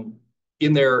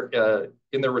in their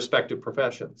respective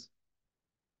professions.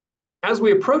 As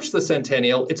we approach the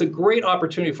centennial, it's a great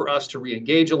opportunity for us to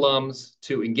re-engage alums,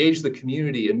 to engage the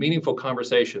community in meaningful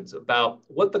conversations about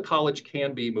what the college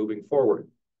can be moving forward.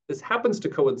 This happens to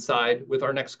coincide with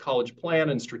our next college plan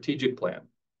and strategic plan.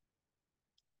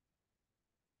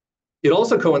 It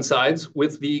also coincides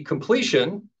with the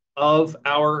completion of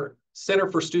our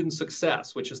Center for Student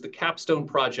Success, which is the capstone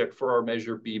project for our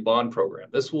Measure B bond program.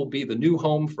 This will be the new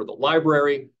home for the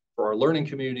library, for our learning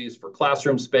communities, for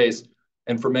classroom space,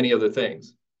 and for many other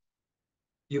things.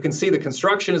 You can see the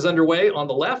construction is underway on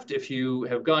the left. If you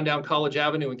have gone down College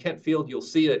Avenue in Kentfield, you'll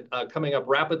see it coming up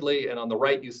rapidly. And on the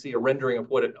right, you see a rendering of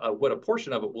what a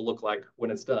portion of it will look like when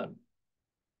it's done.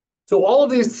 So all of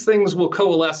these things will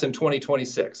coalesce in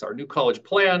 2026. Our new college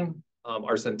plan,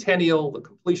 our centennial, the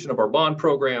completion of our bond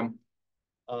program.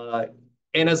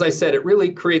 And as I said, it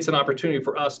really creates an opportunity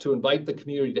for us to invite the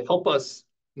community to help us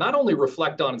not only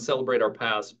reflect on and celebrate our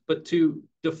past, but to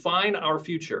define our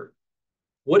future.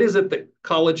 What is it that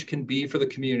college can be for the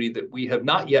community that we have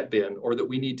not yet been or that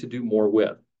we need to do more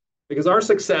with? Because our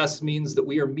success means that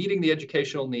we are meeting the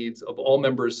educational needs of all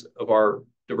members of our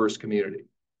diverse community.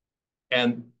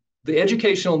 And the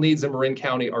educational needs in Marin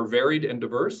County are varied and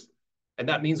diverse, and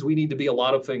that means we need to be a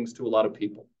lot of things to a lot of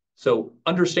people. So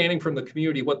understanding from the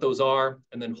community what those are,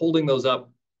 and then holding those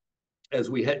up as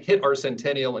we hit our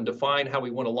centennial and define how we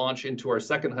want to launch into our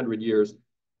second 100 years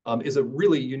is a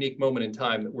really unique moment in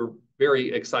time that we're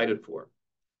very excited for.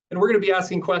 And we're going to be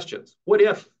asking questions. What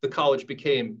if the college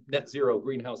became net zero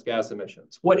greenhouse gas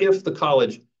emissions? What if the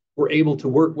college were able to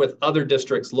work with other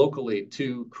districts locally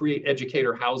to create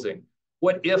educator housing?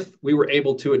 What if we were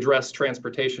able to address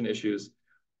transportation issues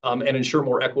and ensure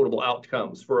more equitable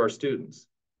outcomes for our students?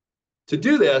 To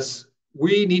do this,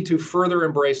 we need to further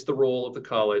embrace the role of the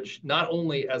college, not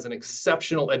only as an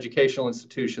exceptional educational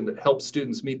institution that helps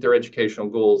students meet their educational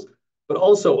goals, but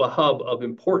also a hub of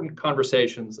important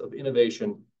conversations of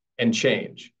innovation and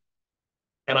change.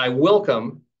 And I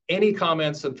welcome any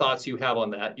comments and thoughts you have on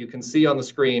that. You can see on the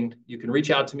screen, you can reach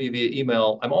out to me via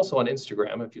email. I'm also on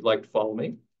Instagram if you'd like to follow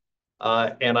me.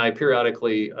 And I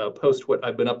periodically post what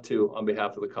I've been up to on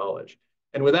behalf of the college.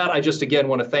 And with that, I just again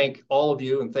want to thank all of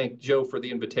you and thank Joe for the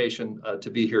invitation to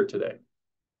be here today.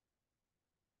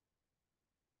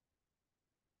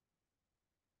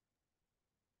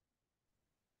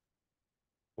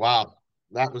 Wow,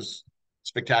 that was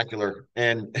spectacular.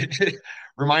 And it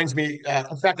reminds me,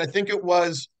 in fact, I think it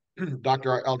was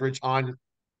Dr. Eldridge on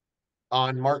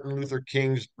Martin Luther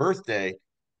King's birthday,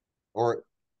 or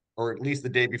or at least the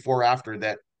day before after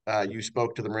that, you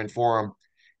spoke to the Marin Forum,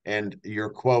 and your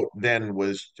quote then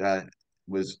was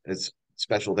as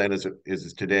special then as it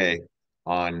is today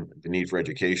on the need for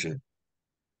education.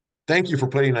 Thank you for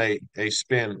putting a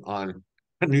spin on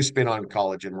a new spin on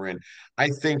college in Marin. I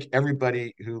think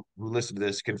everybody who listened to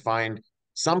this can find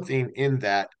something in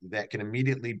that that can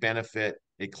immediately benefit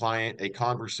a client, a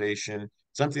conversation,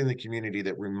 something in the community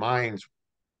that reminds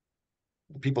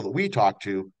the people that we talk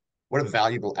to what a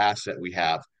valuable asset we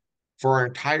have for our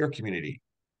entire community.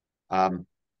 Um,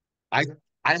 I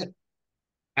I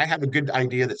I have a good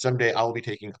idea that someday I will be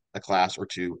taking a class or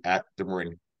two at the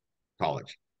Marin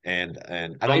College, and I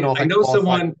don't know if I I know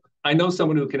qualify.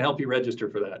 someone who can help you register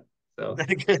for that. So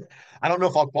I don't know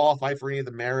if I'll qualify for any of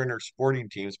the Marin or sporting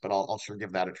teams, but I'll sure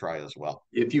give that a try as well.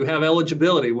 if you have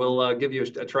eligibility, we'll give you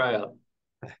a tryout.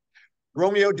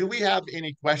 Romeo, do we have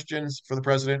any questions for the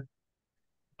president?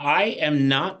 I am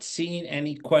not seeing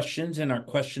any questions in our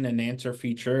question and answer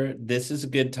feature. This is a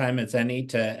good time as any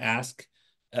to ask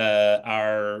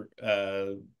our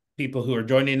people who are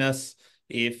joining us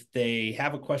if they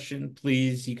have a question.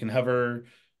 Please, you can hover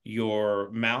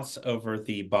your mouse over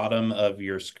the bottom of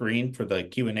your screen for the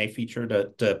Q&A feature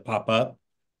to pop up.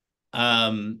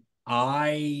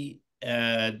 I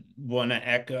want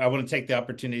to take the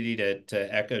opportunity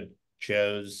to echo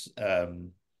Joe's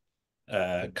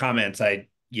comments. I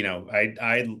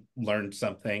learned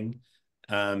something,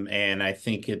 and I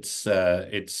think it's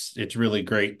really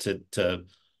great to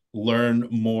learn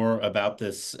more about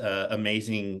this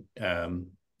amazing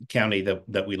county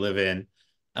that we live in.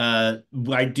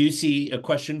 I do see a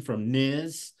question from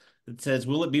Niz that says,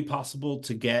 "Will it be possible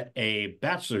to get a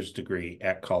bachelor's degree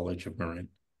at College of Marin?"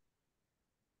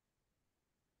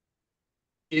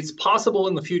 It's possible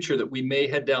in the future that we may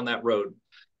head down that road.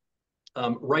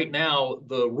 Right now,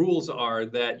 the rules are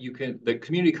that the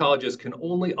community colleges can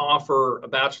only offer a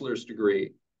bachelor's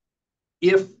degree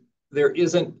if there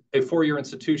isn't a four-year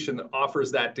institution that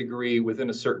offers that degree within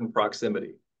a certain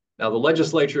proximity. Now, the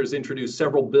legislature has introduced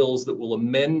several bills that will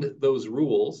amend those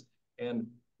rules, and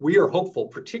we are hopeful,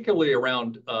 particularly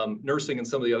around nursing and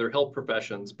some of the other health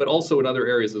professions, but also in other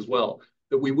areas as well,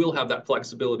 that we will have that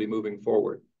flexibility moving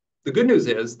forward. The good news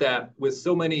is that with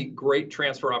so many great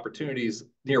transfer opportunities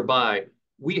nearby,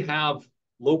 we have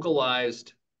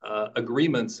localized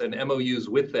agreements and MOUs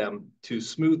with them to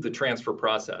smooth the transfer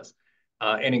process.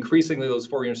 And increasingly, those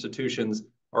four-year institutions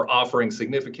are offering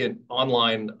significant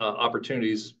online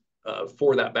opportunities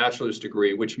for that bachelor's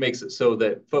degree, which makes it so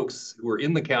that folks who are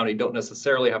in the county don't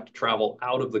necessarily have to travel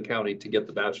out of the county to get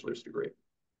the bachelor's degree.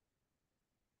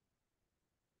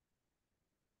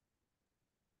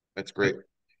 That's great.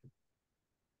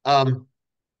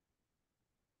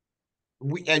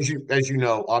 We, as you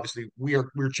know, obviously we're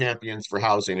champions for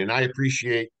housing, and I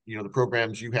appreciate the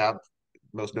programs you have,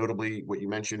 most notably what you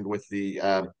mentioned with the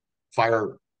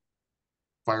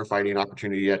firefighting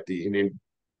opportunity at the Indian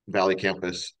Valley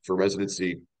campus for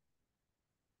residency.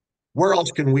 Where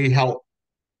else can we help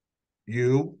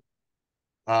you?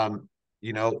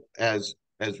 You know, as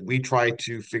we try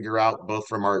to figure out both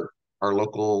from our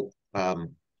local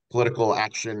political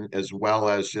action as well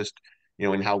as just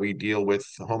in how we deal with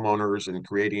homeowners and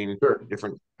creating Sure.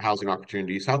 different housing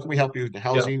opportunities. How can we help you with the Yeah.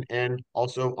 housing and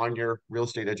also on your real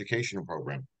estate education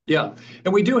program? Yeah,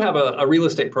 and we do have a real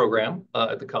estate program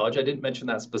at the college. I didn't mention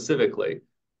that specifically.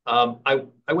 I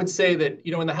would say that,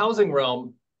 in the housing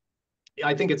realm,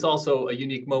 I think it's also a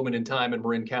unique moment in time in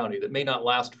Marin County that may not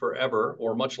last forever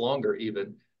or much longer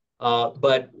even.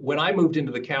 But when I moved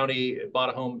into the county, bought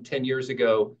a home 10 years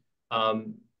ago,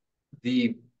 um,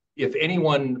 if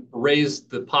anyone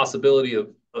raised the possibility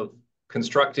of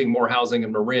constructing more housing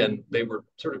in Marin, they were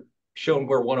sort of shown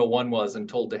where 101 was and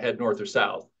told to head north or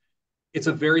south. It's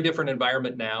a very different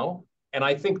environment now. And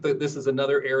I think that this is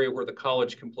another area where the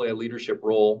college can play a leadership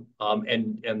role,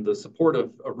 and the support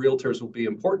of realtors will be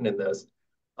important in this.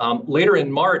 Later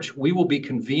in March, we will be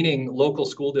convening local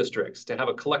school districts to have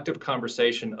a collective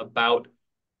conversation about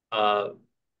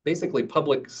basically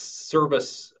public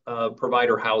service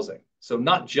provider housing. So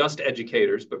not just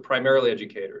educators, but primarily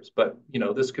educators. But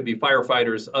this could be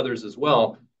firefighters, others as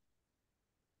well.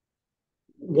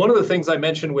 One of the things I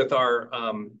mentioned with our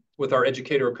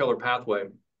Educator of Color pathway,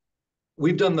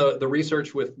 we've done the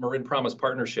research with Marin Promise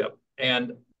Partnership,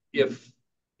 and if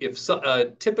a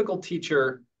typical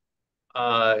teacher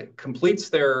completes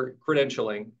their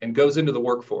credentialing and goes into the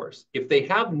workforce, if they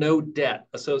have no debt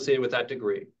associated with that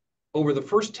degree, over the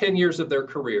first 10 years of their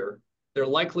career, they're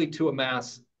likely to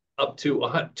amass up to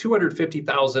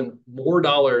 $250,000 more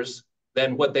dollars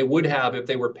than what they would have if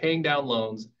they were paying down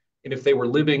loans and if they were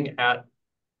living at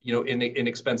in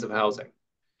expensive housing.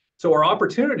 So our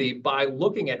opportunity, by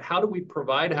looking at how do we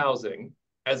provide housing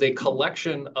as a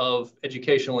collection of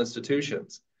educational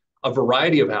institutions, a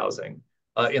variety of housing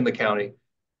in the county,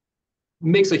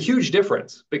 makes a huge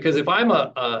difference. Because if I'm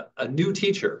a new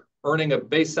teacher earning a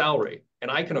base salary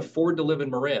and I can afford to live in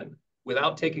Marin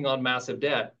without taking on massive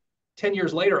debt, 10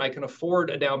 years later, I can afford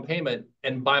a down payment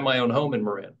and buy my own home in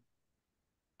Marin.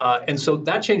 And so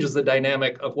that changes the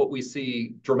dynamic of what we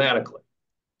see dramatically.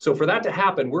 So for that to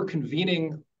happen, we're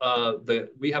convening,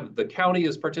 we have the county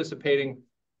is participating,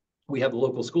 we have the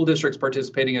local school districts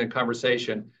participating in a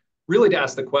conversation, really to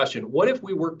ask the question, what if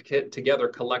we work together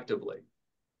collectively?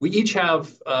 We each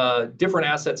have different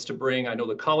assets to bring. I know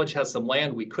the college has some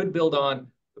land we could build on.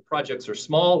 The projects are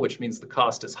small, which means the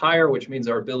cost is higher, which means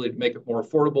our ability to make it more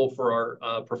affordable for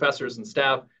our professors and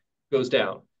staff goes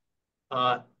down.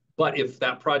 But if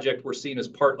that project were seen as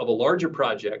part of a larger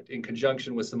project in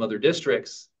conjunction with some other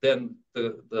districts, then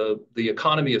the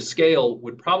economy of scale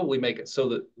would probably make it so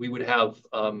that we would have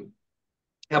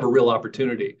a real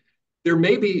opportunity. There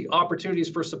may be opportunities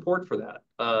for support for that.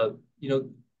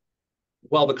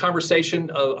 While the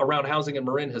conversation around housing in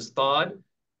Marin has thawed,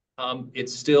 it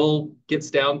still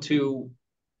gets down to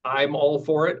I'm all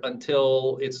for it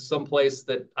until it's someplace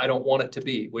that I don't want it to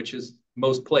be, which is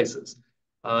most places.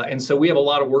 And so we have a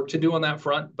lot of work to do on that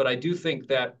front, but I do think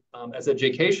that as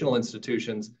educational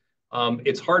institutions,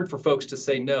 it's hard for folks to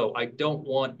say, no, I don't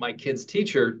want my kid's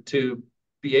teacher to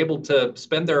be able to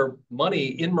spend their money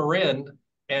in Marin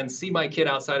and see my kid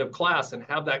outside of class and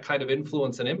have that kind of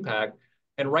influence and impact.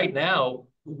 And right now,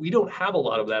 we don't have a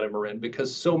lot of that in Marin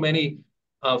because so many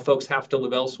folks have to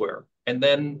live elsewhere. And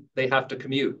then they have to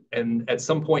commute. And at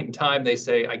some point in time, they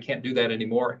say, I can't do that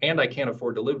anymore, and I can't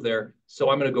afford to live there,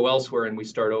 so I'm going to go elsewhere, and we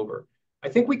start over. I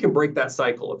think we can break that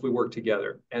cycle if we work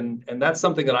together. And that's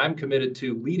something that I'm committed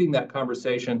to, leading that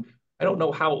conversation. I don't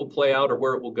know how it will play out or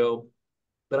where it will go.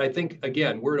 But I think,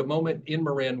 again, we're at a moment in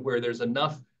Marin where there's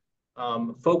enough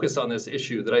focus on this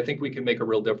issue that I think we can make a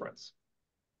real difference.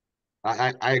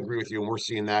 I agree with you, and we're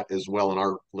seeing that as well in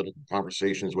our political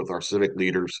conversations with our civic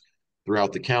leaders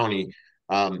throughout the county.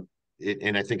 And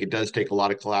I think it does take a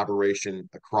lot of collaboration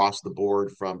across the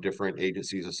board from different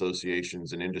agencies,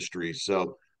 associations, and industries.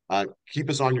 So keep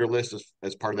us on your list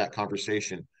as part of that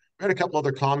conversation. I had a couple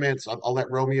other comments. I'll let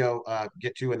Romeo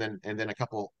get to, and then a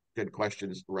couple good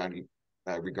questions around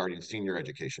regarding senior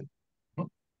education.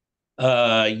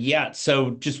 Yeah,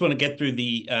 so just want to get through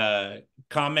the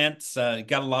comments.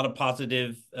 Got a lot of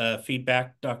positive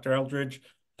feedback, Dr. Eldridge.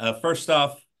 First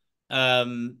off,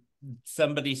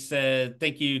 somebody said,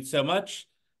 thank you so much.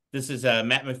 This is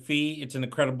Matt McPhee. It's an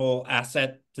incredible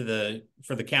asset for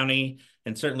the county,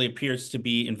 and certainly appears to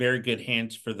be in very good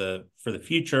hands for the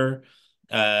future.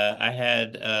 I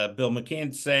had Bill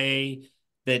McCann say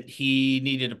that he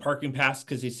needed a parking pass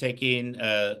because he's taking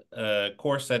a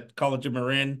course at College of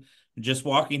Marin. Just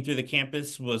walking through the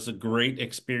campus was a great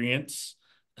experience.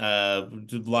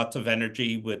 lots of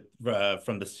energy with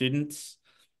from the students.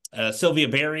 Sylvia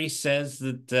Berry says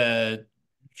that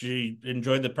she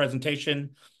enjoyed the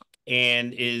presentation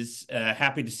and is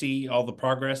happy to see all the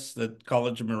progress that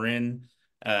College of Marin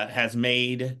has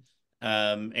made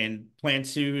and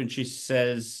plans to. And she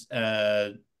says,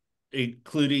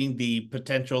 including the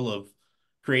potential of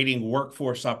creating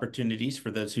workforce opportunities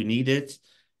for those who need it.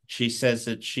 She says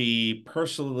that she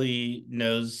personally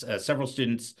knows several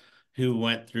students who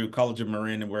went through College of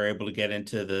Marin and were able to get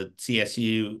into the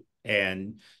CSU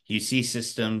and UC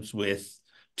systems with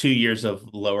 2 years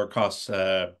of lower cost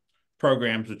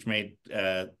programs, which made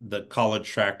the college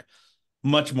track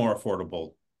much more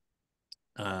affordable.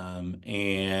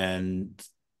 And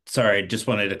sorry, I just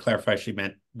wanted to clarify she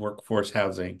meant workforce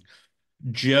housing.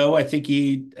 Joe, I think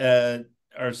you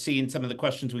are seeing some of the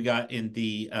questions we got in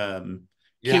the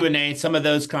Q&A. Some of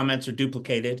those comments are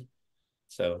duplicated.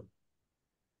 So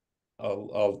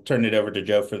I'll turn it over to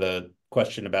Joe for the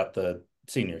question about the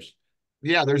seniors.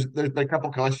 Yeah, there's been a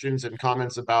couple questions and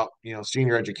comments about,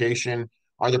 senior education.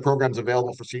 Are there programs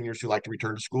available for seniors who like to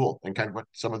return to school, and kind of what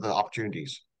some of the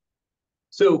opportunities?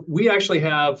 So we actually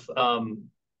have,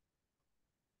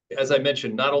 as I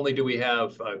mentioned, not only do we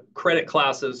have credit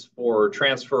classes for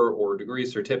transfer or degree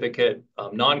certificate,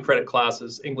 non-credit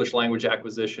classes, English language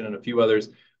acquisition, and a few others,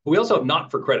 but we also have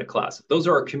not-for-credit classes. Those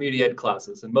are our community ed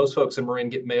classes, and most folks in Marin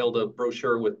get mailed a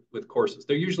brochure with courses.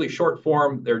 They're usually short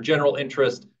form, they're general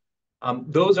interest.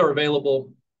 Those are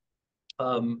available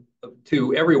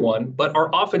to everyone, but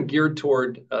are often geared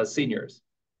toward seniors.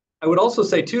 I would also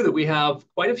say, too, that we have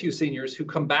quite a few seniors who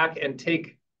come back and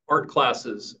take art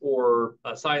classes or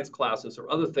science classes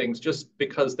or other things just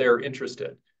because they're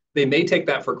interested. They may take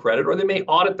that for credit, or they may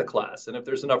audit the class. And if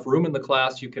there's enough room in the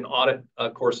class, you can audit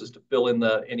courses to fill in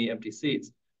any empty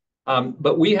seats.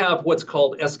 But we have what's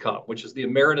called ESCOM, which is the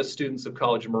Emeritus Students of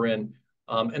College of Marin.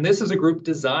 And this is a group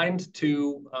designed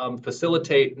to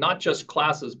facilitate not just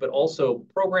classes, but also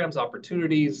programs,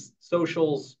 opportunities,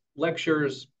 socials,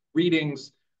 lectures,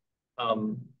 readings,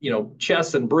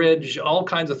 chess and bridge, all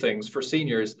kinds of things for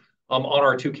seniors on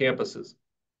our 2 campuses.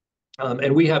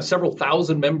 And we have several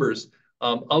thousand members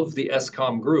of the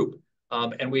ESCOM group.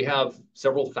 And we have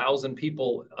several thousand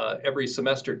people every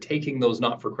semester taking those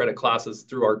not-for-credit classes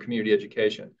through our community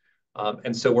education.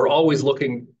 And so we're always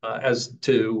looking as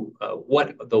to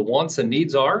what the wants and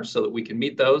needs are so that we can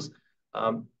meet those.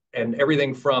 And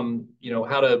everything from,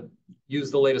 how to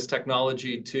use the latest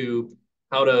technology to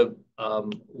how to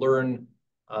learn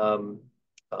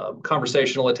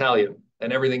conversational Italian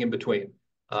and everything in between.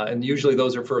 And usually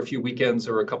those are for a few weekends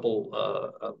or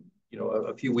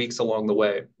a few weeks along the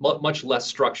way, much less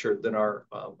structured than our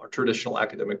traditional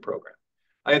academic program.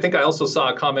 I think I also saw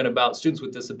a comment about students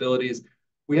with disabilities.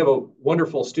 We have a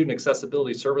wonderful student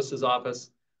accessibility services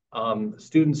office.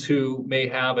 Students who may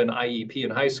have an IEP in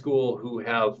high school, who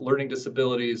have learning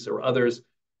disabilities or others,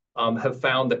 have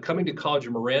found that coming to College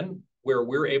of Marin, where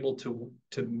we're able to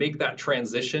make that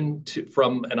transition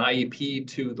from an IEP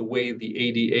to the way the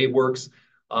ADA works,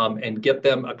 and get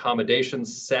them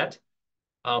accommodations set,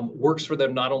 works for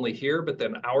them not only here, but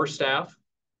then our staff,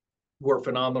 who are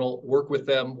phenomenal, work with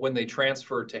them when they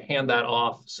transfer to hand that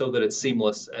off so that it's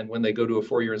seamless. And when they go to a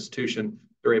 4-year institution,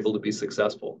 they're able to be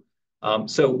successful.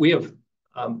 So we have,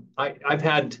 I've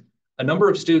had a number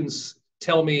of students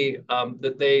tell me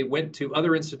that they went to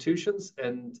other institutions,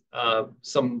 and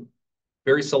some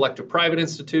very selective private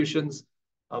institutions,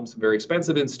 some very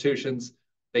expensive institutions.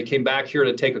 They came back here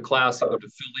to take a class either to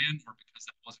fill in or because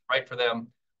that wasn't right for them.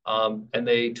 And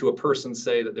they, to a person,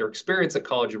 say that their experience at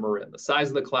College of Marin, the size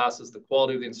of the classes, the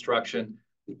quality of the instruction,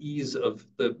 the ease of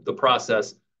the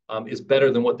process is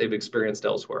better than what they've experienced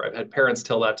elsewhere. I've had parents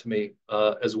tell that to me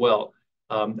as well.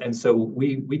 And so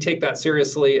we take that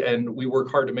seriously, and we work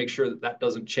hard to make sure that that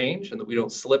doesn't change and that we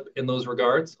don't slip in those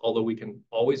regards, although we can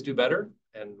always do better.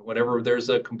 And whenever there's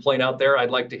a complaint out there, I'd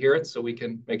like to hear it so we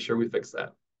can make sure we fix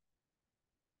that.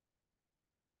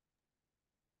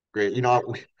 Great.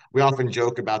 We often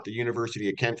joke about the University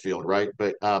of Kentfield, right?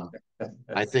 But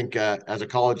I think as a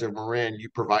College of Marin, you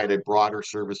provide a broader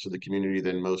service to the community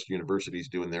than most universities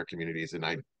do in their communities. And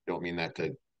I don't mean that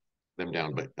to them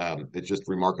down, but it's just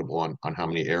remarkable on how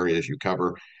many areas you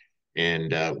cover.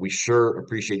 And we sure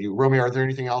appreciate you. Romy, are there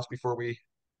anything else before we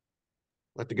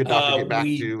let the good doctor get back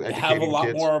to educating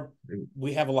kids?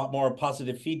 We have a lot more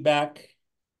positive feedback.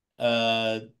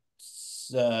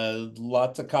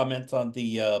 Lots of comments on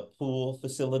the pool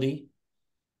facility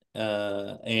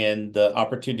and the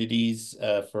opportunities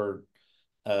for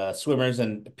swimmers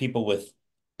and people with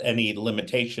any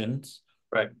limitations.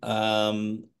 Right.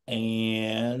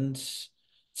 And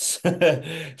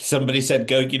Somebody said,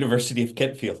 go University of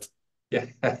Kentfield. Yeah.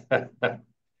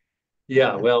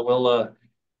 Yeah, well,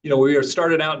 we were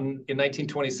started out in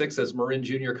 1926 as Marin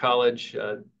Junior College,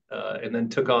 and then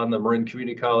took on the Marin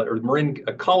Community College, or Marin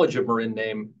College of Marin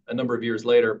name a number of years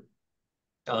later.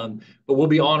 But we'll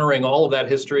be honoring all of that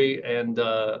history and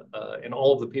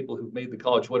all of the people who've made the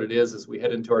college what it is as we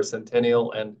head into our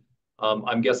centennial. And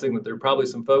I'm guessing that there are probably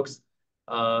some folks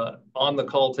on the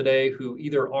call today who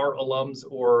either are alums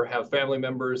or have family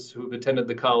members who've attended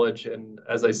the college. And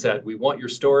as I said, we want your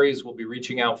stories. We'll be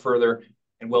reaching out further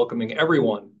and welcoming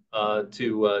everyone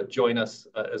to join us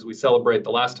as we celebrate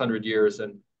the last 100 years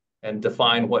and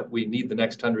define what we need the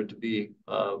next 100 to be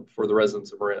for the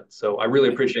residents of Marin. So I really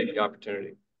appreciate the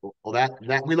opportunity. Well,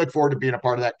 that we look forward to being a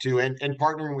part of that too, and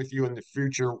partnering with you in the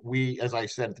future. We, as I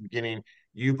said at the beginning,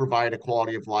 you provide a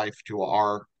quality of life to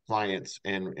our clients,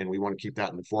 and we want to keep that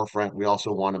in the forefront. We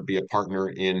also want to be a partner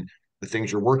in the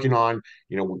things you're working on.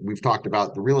 We've talked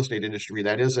about the real estate industry.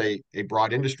 That is a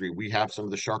broad industry. We have some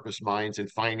of the sharpest minds in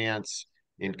finance,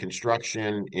 in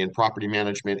construction, in property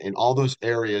management, in all those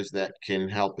areas that can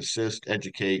help assist,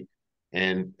 educate,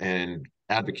 and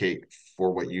advocate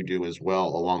for what you do as well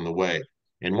along the way.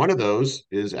 And one of those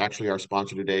is actually our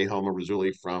sponsor today, Homa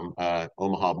Razuli from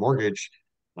Omaha Mortgage.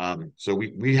 So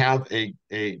we have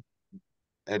an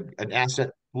asset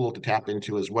pool to tap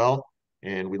into as well,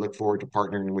 and we look forward to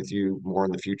partnering with you more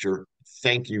in the future.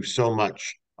 Thank you so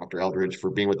much, Dr. Eldridge,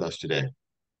 for being with us today.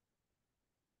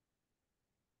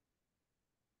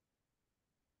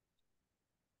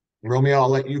 Romeo, I'll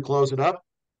let you close it up,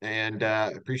 and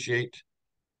appreciate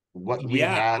what we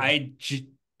Yeah, had.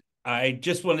 I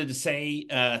just wanted to say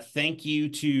thank you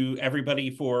to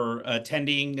everybody for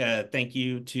attending. Thank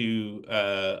you to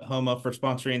Homa for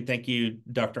sponsoring. Thank you,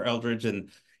 Dr. Eldridge.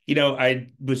 And, I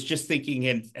was just thinking,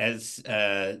 and as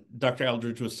Dr.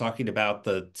 Eldridge was talking about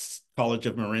the College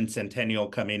of Marin Centennial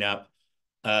coming up,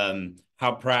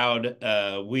 how proud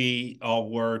we all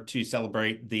were to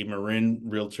celebrate the Marin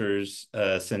Realtors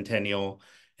Centennial.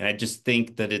 And I just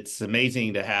think that it's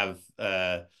amazing to have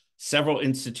several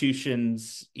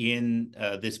institutions in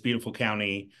this beautiful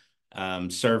county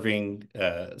serving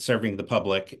the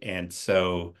public. And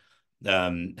so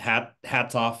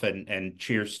hats off and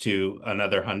cheers to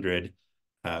another 100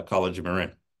 College of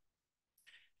Marin.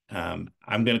 I'm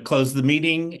going to close the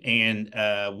meeting,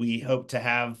 and we hope to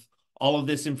have all of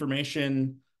this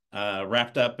information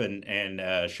wrapped up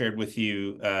and shared with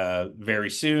you very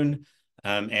soon.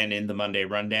 And in the Monday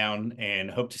rundown, and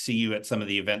hope to see you at some of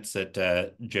the events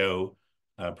that Joe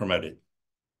promoted.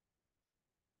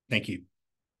 Thank you.